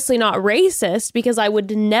I'm obviously not racist because I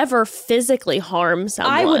would never physically harm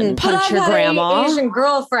someone. I wouldn't punch your grandma. Asian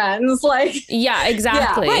girlfriends, like, yeah,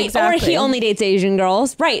 exactly. Right. Exactly. Or he only dates Asian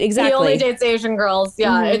girls. Right. Exactly. He only dates Asian girls.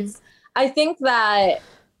 Yeah. I think that,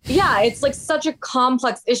 it's like such a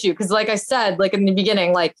complex issue. Because like I said, like in the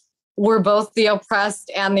beginning, like, we're both the oppressed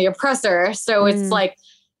and the oppressor. So it's like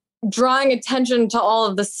drawing attention to all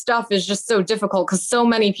of this stuff is just so difficult because so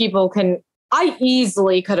many people I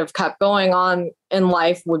easily could have kept going on in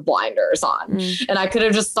life with blinders on. And I could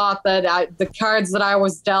have just thought that the cards that I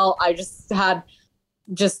was dealt, I just had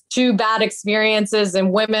just 2 bad experiences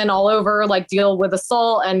and women all over like deal with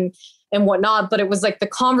assault and whatnot. But it was like the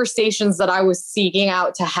conversations that I was seeking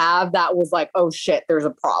out to have that was like, oh shit, there's a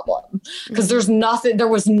problem. Because there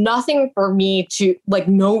was nothing for me to like,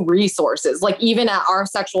 no resources. Like even at our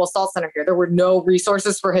sexual assault center here, there were no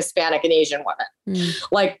resources for Hispanic and Asian women.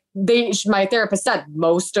 Like my therapist said,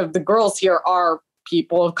 most of the girls here are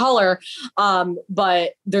people of color.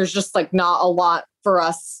 But there's just like not a lot for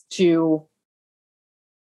us to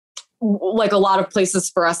like a lot of places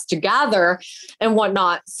for us to gather and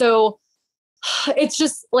whatnot. So it's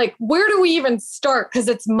just like, where do we even start? Because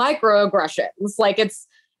it's microaggressions. Like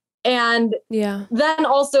and then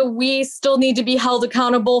also we still need to be held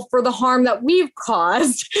accountable for the harm that we've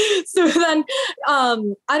caused. So then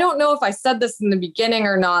I don't know if I said this in the beginning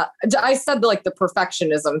or not. I said like the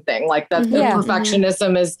perfectionism thing, like that the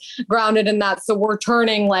perfectionism is grounded in that. So we're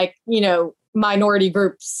turning like, minority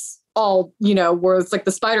groups all, where it's like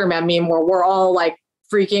the Spider-Man meme where we're all like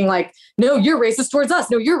freaking like, no, you're racist towards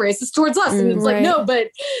us. No, you're racist towards us. And it's like, no, but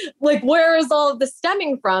like, where is all of this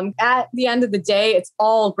stemming from? At the end of the day, it's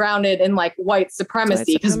all grounded in like white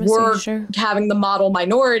supremacy because we're having the model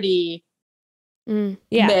minority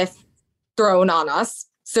myth thrown on us.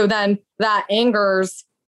 So then that angers,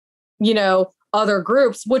 other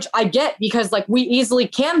groups, which I get because like we easily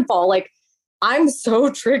can fall. Like I'm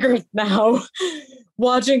so triggered now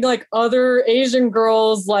watching like other Asian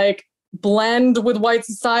girls like blend with white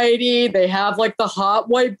society. They have like the hot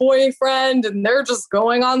white boyfriend and they're just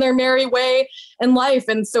going on their merry way in life.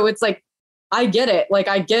 And so it's like, I get it. Like,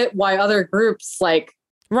 I get why other groups like,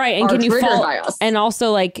 right. And are can you triggered fault, by us. and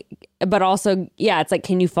also like, but also, yeah, it's like,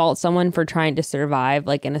 can you fault someone for trying to survive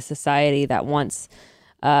like in a society that wants,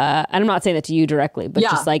 and I'm not saying that to you directly, but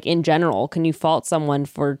just like in general, can you fault someone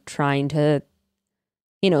for trying to,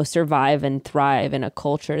 you know, survive and thrive in a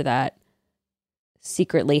culture that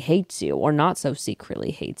secretly hates you or not so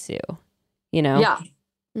secretly hates you, you know? Yeah.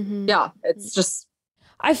 Yeah. It's just,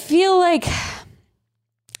 I feel like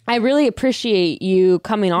I really appreciate you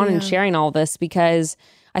coming on and sharing all this, because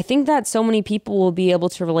I think that so many people will be able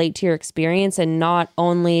to relate to your experience, and not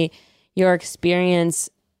only your experience.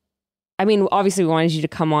 I mean, obviously we wanted you to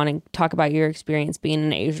come on and talk about your experience being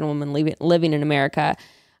an Asian woman living in America,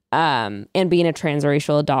 and being a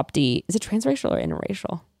transracial adoptee. Is it transracial or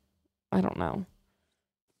interracial? I don't know.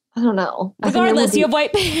 Regardless, you have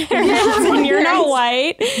white parents and you're not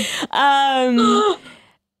white.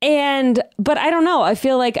 But I don't know. I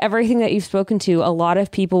feel like everything that you've spoken to, a lot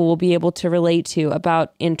of people will be able to relate to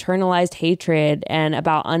about internalized hatred and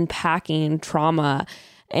about unpacking trauma.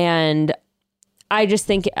 And I just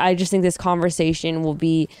think this conversation will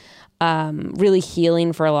be really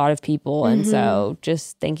healing for a lot of people. And so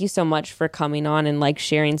just thank you so much for coming on and like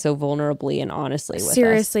sharing so vulnerably and honestly with us.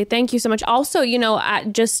 Seriously, thank you so much. Also, you know,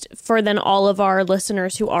 just for then all of our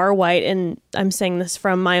listeners who are white, and I'm saying this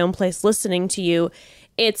from my own place listening to you,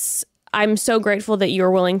 I'm so grateful that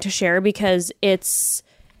you're willing to share, because it's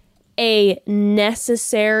a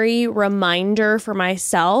necessary reminder for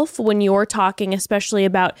myself when you're talking, especially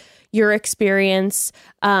about your experience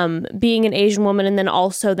being an Asian woman, and then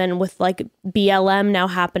also then with like BLM now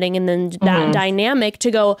happening, and then that dynamic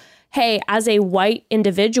to go, hey, as a white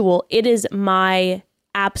individual, it is my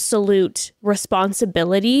absolute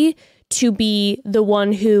responsibility to be the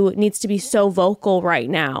one who needs to be so vocal right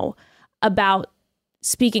now about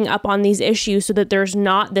speaking up on these issues, so that there's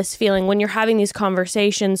not this feeling when you're having these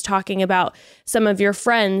conversations talking about some of your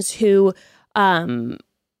friends who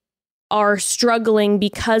are struggling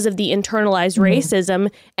because of the internalized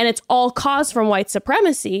racism, and it's all caused from white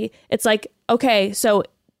supremacy. It's like, okay, so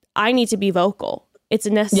I need to be vocal. It's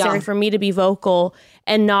necessary for me to be vocal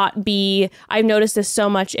and not be, I've noticed this so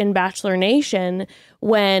much in Bachelor Nation,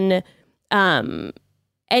 when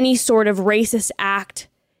any sort of racist act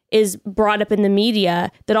is brought up in the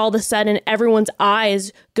media, that all of a sudden everyone's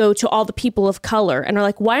eyes go to all the people of color and are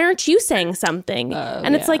like, why aren't you saying something?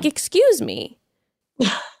 And it's like, excuse me.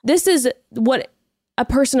 This is what a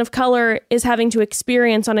person of color is having to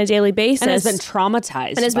experience on a daily basis. And has been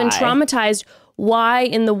traumatized. Why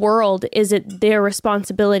in the world is it their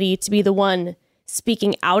responsibility to be the one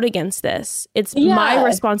speaking out against this? It's my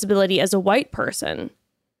responsibility as a white person.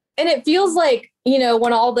 And it feels like, you know,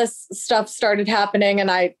 when all this stuff started happening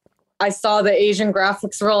and I saw the Asian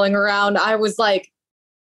graphics rolling around, I was like,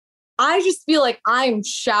 I just feel like I'm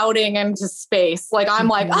shouting into space. Like, I'm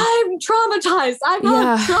like, I'm traumatized. I've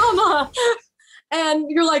had trauma. And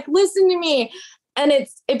you're like, listen to me. And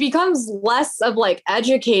it becomes less of like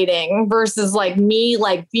educating versus like me,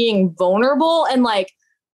 like being vulnerable. And like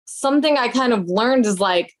something I kind of learned is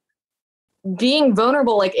like being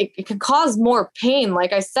vulnerable, like it could cause more pain.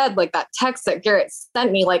 Like I said, like that text that Garrett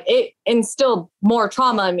sent me, like it instilled more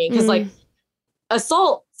trauma in me, because like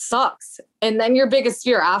assault sucks. And then your biggest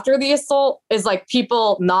fear after the assault is like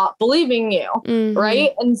people not believing you.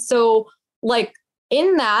 Right. And so like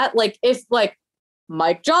in that, like if like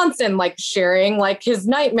Mike Johnson, like sharing like his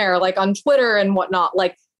nightmare, like on Twitter and whatnot,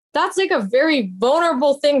 like that's like a very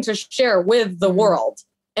vulnerable thing to share with the world.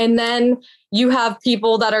 And then you have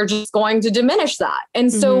people that are just going to diminish that.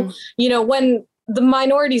 And so, you know, when the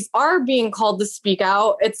minorities are being called to speak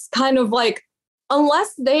out, it's kind of like,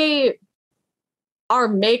 unless they are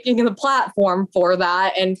making the platform for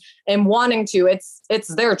that and wanting to,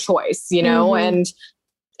 it's their choice, you know, and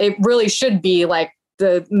it really should be like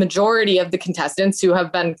the majority of the contestants who have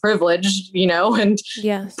been privileged, you know, and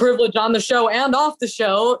privileged on the show and off the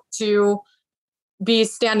show to be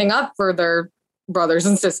standing up for their brothers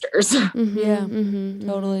and sisters.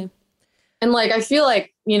 Totally. And like, I feel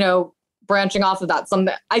like, you know, branching off of that,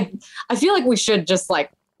 something I feel like we should just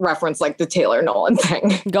like reference like the Taylor Nolan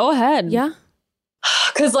thing. Go ahead. Yeah.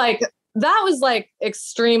 Cause like that was like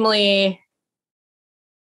extremely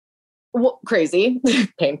crazy,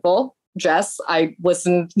 painful. Jess, I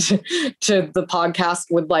listened to the podcast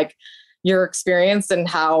with like your experience and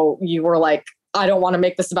how you were like, I don't want to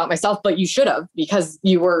make this about myself, but you should have, because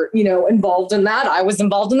you were, you know, involved in that. I was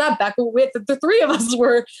involved in that. Becca, with the three of us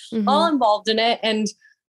were all involved in it. And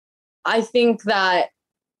I think that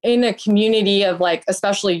in a community of like,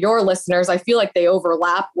 especially your listeners, I feel like they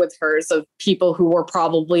overlap with hers of people who were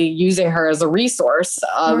probably using her as a resource.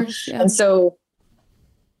 course, yeah. And so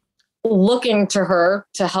looking to her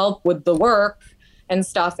to help with the work and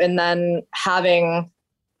stuff, and then having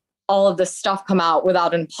all of this stuff come out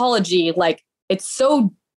without an apology, like it's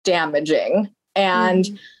so damaging.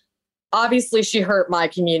 And obviously she hurt my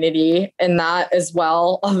community in that as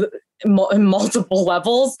well, in multiple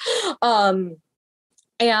levels.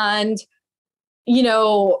 And, you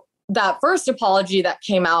know, that first apology that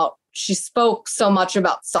came out, she spoke so much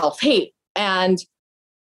about self-hate. And,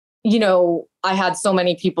 you know, I had so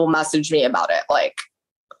many people message me about it. Like,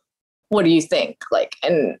 what do you think? Like,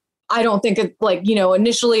 and I don't think it, like, you know,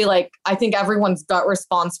 initially, like, I think everyone's gut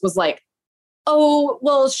response was like, oh,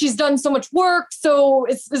 well, she's done so much work. So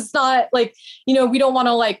it's not like, you know, we don't want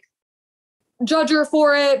to like judge her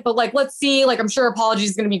for it, but like, let's see, like, I'm sure apology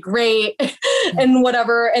is going to be great and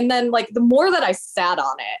whatever. And then like, the more that I sat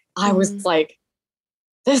on it, I was like,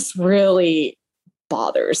 this really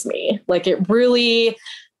bothers me. Like, it really,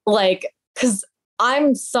 like, cause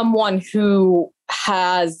I'm someone who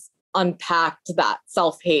has unpacked that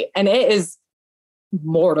self-hate, and it is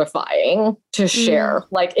mortifying to share.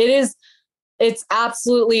 Like, it's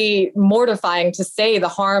absolutely mortifying to say the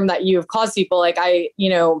harm that you have caused people. Like, I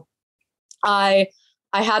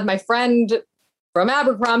had my friend from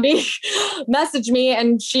Abercrombie message me,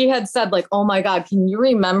 and she had said like, oh my God, can you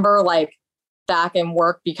remember like back in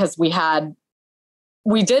work? Because we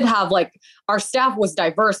did have like, our staff was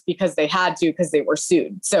diverse because they had to, because they were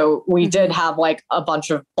sued. So we did have like a bunch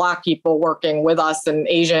of Black people working with us, and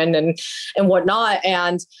Asian and whatnot.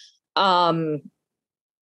 And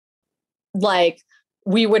like,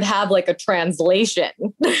 we would have like a translation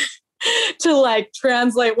to like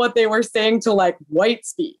translate what they were saying to like white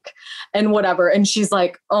speak and whatever. And she's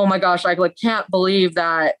like, oh my gosh, I like can't believe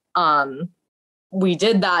that we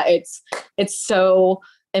did that. It's so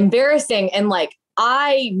embarrassing. And like,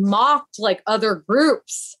 I mocked like other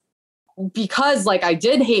groups because like I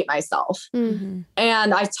did hate myself. And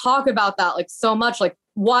I talk about that like so much. Like,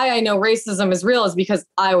 why I know racism is real is because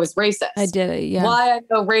I was racist. I did it. Yeah. Why I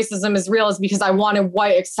know racism is real is because I wanted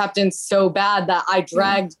white acceptance so bad that I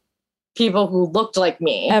dragged people who looked like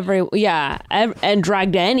me. And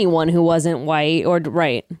dragged anyone who wasn't white or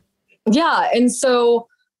right. Yeah. And so,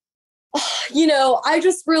 you know, I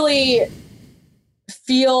just really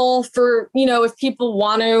feel for, you know, if people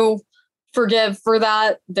want to forgive for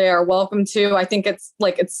that, they are welcome to. I think it's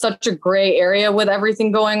like, it's such a gray area with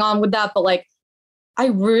everything going on with that. But like, I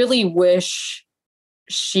really wish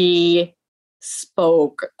she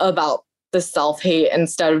spoke about the self-hate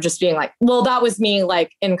instead of just being like, well, that was me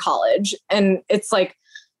like in college. And it's like,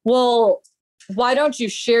 well, why don't you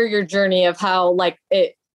share your journey of how like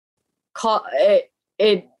it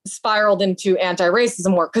spiraled into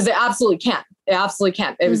anti-racism work? Because it absolutely can. It absolutely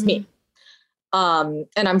can. It was me. And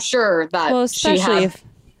I'm sure that especially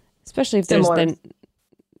if there's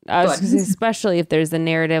especially if there's the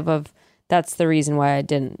narrative of that's the reason why I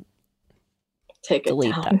didn't take it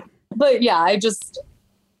delete down. that. But yeah, I just,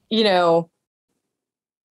 you know,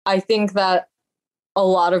 I think that a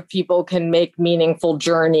lot of people can make meaningful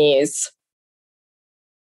journeys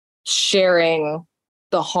sharing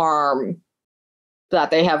the harm that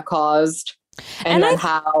they have caused and then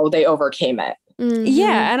how they overcame it.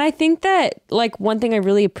 Yeah. And I think that like one thing I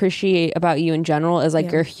really appreciate about you in general is like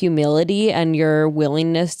your humility and your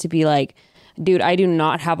willingness to be like, dude, I do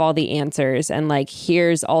not have all the answers. And like,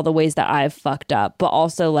 here's all the ways that I've fucked up, but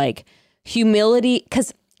also like humility.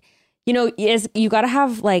 Cause you know, you got to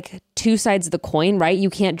have like two sides of the coin, right? You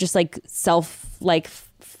can't just like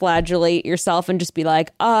flagellate yourself and just be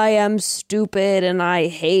like, I am stupid and I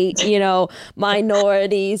hate, you know,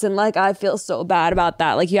 minorities and like I feel so bad about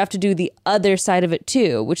that. Like you have to do the other side of it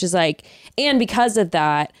too, which is like, and because of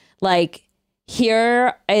that, like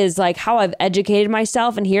here is like how I've educated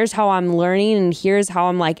myself and here's how I'm learning and here's how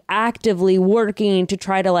I'm like actively working to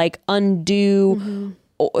try to like undo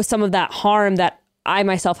some of that harm that I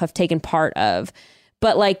myself have taken part of.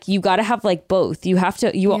 But like, you got to have like both. You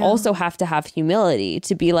also have to have humility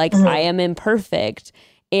to be like, I am imperfect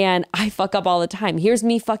and I fuck up all the time. Here's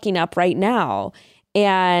me fucking up right now.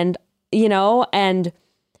 And, you know, and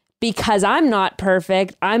because I'm not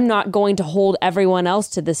perfect, I'm not going to hold everyone else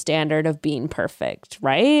to the standard of being perfect.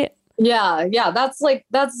 Right. Yeah. Yeah. That's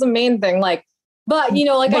the main thing. Like, but you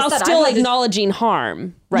know, like I said, still acknowledging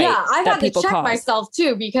harm. Right. Yeah. I had to check myself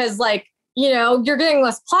too, because like, you know, you're getting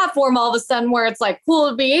this platform all of a sudden where it's like cool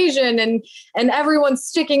to be Asian and everyone's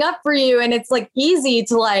sticking up for you. And it's like easy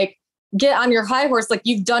to like get on your high horse, like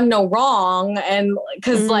you've done no wrong. And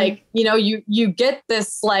cause like, you know, you get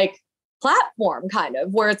this like platform kind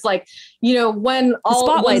of where it's like, you know, when all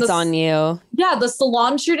the spotlight's on you. Yeah. The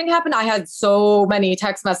salon shooting happened. I had so many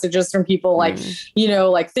text messages from people like, you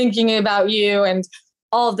know, like thinking about you and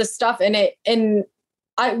all of this stuff. And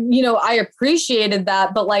I, you know, I appreciated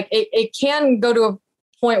that, but like, it can go to a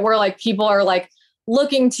point where like people are like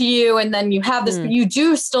looking to you and then you have this, but you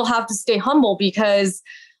do still have to stay humble because,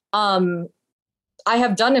 I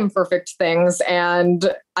have done imperfect things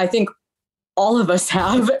and I think all of us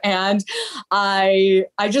have. And I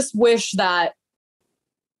just wish that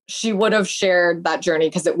she would have shared that journey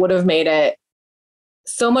because it would have made it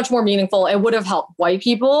so much more meaningful. It would have helped white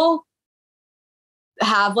people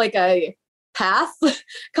have like a path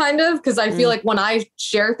kind of, because I feel like when I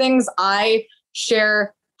share things, I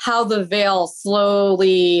share how the veil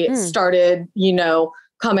slowly started, you know,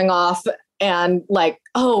 coming off and like,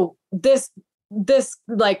 oh, this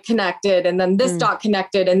like connected and then this dot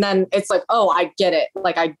connected. And then it's like, oh, I get it.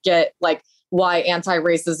 Like, I get like why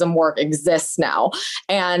anti-racism work exists now.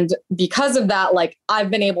 And because of that, like I've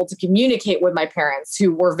been able to communicate with my parents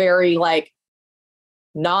who were very like,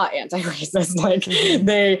 not anti-racist. Like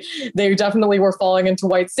they definitely were falling into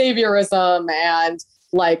white saviorism. And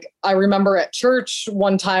like, I remember at church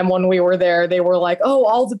one time when we were there, they were like, oh,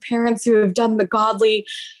 all the parents who have done the godly,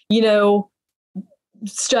 you know,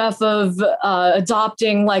 stuff of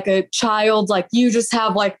adopting like a child, like you just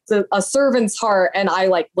have like a servant's heart. And I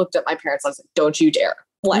like looked at my parents, I was like, don't you dare.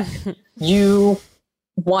 Like you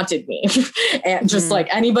wanted me and just like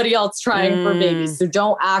anybody else trying for babies. So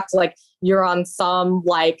don't act like you're on some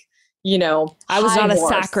like, you know, I was not a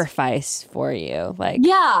sacrifice for you. Like,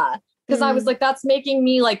 yeah. Cause I was like, that's making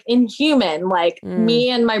me like inhuman, like me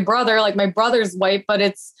and my brother, like my brother's white, but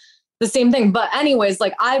it's the same thing. But anyways,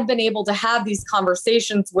 like I've been able to have these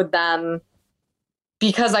conversations with them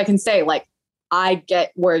because I can say like, I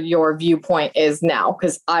get where your viewpoint is now.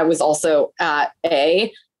 Cause I was also at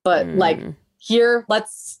A, but like here,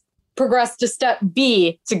 let's progress to step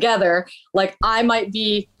B together. Like I might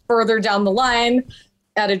be further down the line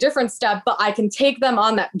at a different step, but I can take them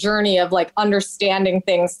on that journey of like understanding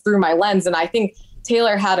things through my lens. And I think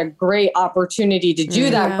Taylor had a great opportunity to do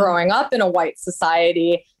that growing up in a white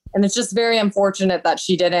society. And it's just very unfortunate that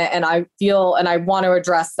she didn't. And I feel, and I want to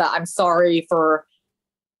address that. I'm sorry for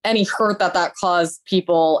any hurt that caused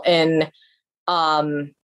people in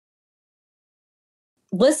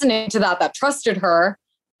listening to that trusted her,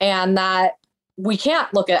 and that we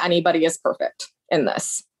can't look at anybody as perfect in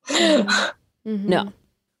this. No,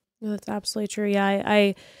 that's absolutely true. Yeah,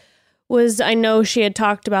 I know she had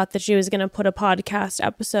talked about that she was going to put a podcast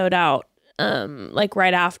episode out like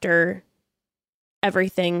right after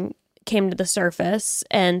everything came to the surface,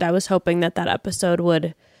 and I was hoping that episode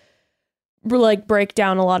would like break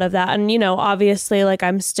down a lot of that. And you know, obviously, like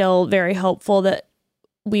I'm still very hopeful that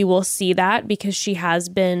we will see that because she has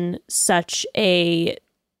been such a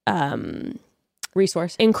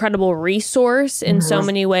incredible resource in so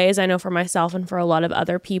many ways. I know for myself and for a lot of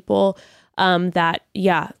other people that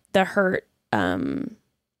the hurt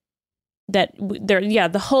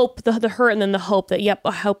the hope, the hurt, and then the hope that,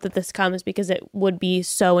 I hope that this comes because it would be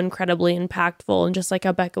so incredibly impactful. And just like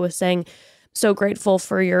how Becca was saying, so grateful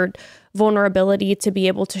for your vulnerability to be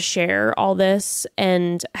able to share all this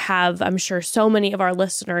and have, I'm sure, so many of our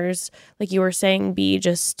listeners, like you were saying, be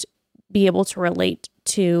able to relate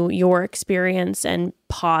to your experience and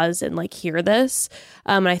pause and like hear this.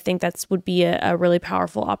 And I think that's would be a really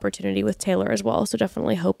powerful opportunity with Taylor as well. So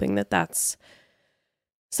definitely hoping that that's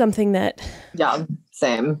something that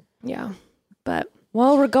same. But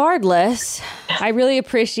well, regardless, I really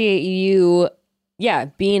appreciate you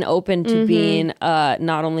being open to being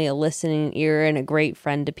not only a listening ear and a great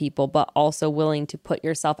friend to people, but also willing to put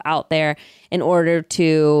yourself out there in order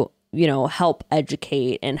to, you know, help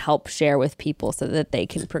educate and help share with people so that they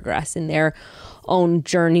can progress in their own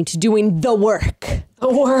journey to doing the work.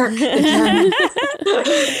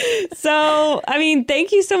 So, I mean,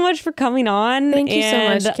 thank you so much for coming on. Thank you so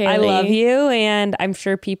much, Kailee. I love you, and I'm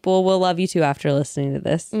sure people will love you too after listening to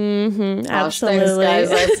this. Absolutely. Thanks,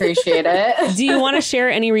 guys. I appreciate it. Do you want to share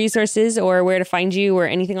any resources or where to find you or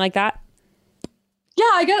anything like that? Yeah,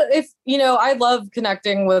 I guess if, you know, I love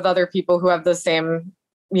connecting with other people who have the same,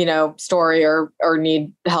 you know, story or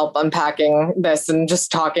need help unpacking this and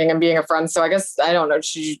just talking and being a friend. So I guess, I don't know,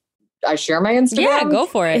 should I share my Instagram? Yeah, go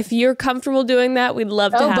for it. If you're comfortable doing that, we'd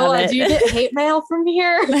love to have it. Do you get hate mail from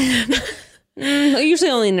here? Usually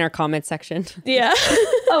only in our comment section. Yeah.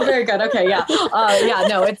 Oh, very good. Okay. Yeah.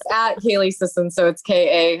 No, it's at Kailee Sisson. So it's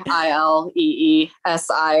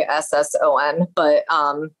KAILEESISSON. But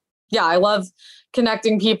yeah, I love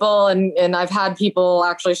connecting people, and I've had people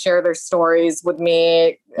actually share their stories with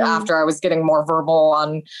me after I was getting more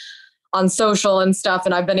verbal on social and stuff.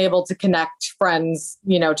 And I've been able to connect friends,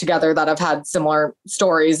 together that have had similar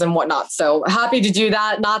stories and whatnot. So happy to do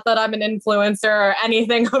that. Not that I'm an influencer or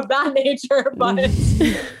anything of that nature, but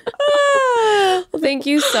Well, thank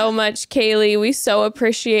you so much, Kailee. We so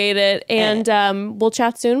appreciate it. And we'll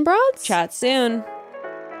chat soon, broads. Chat soon.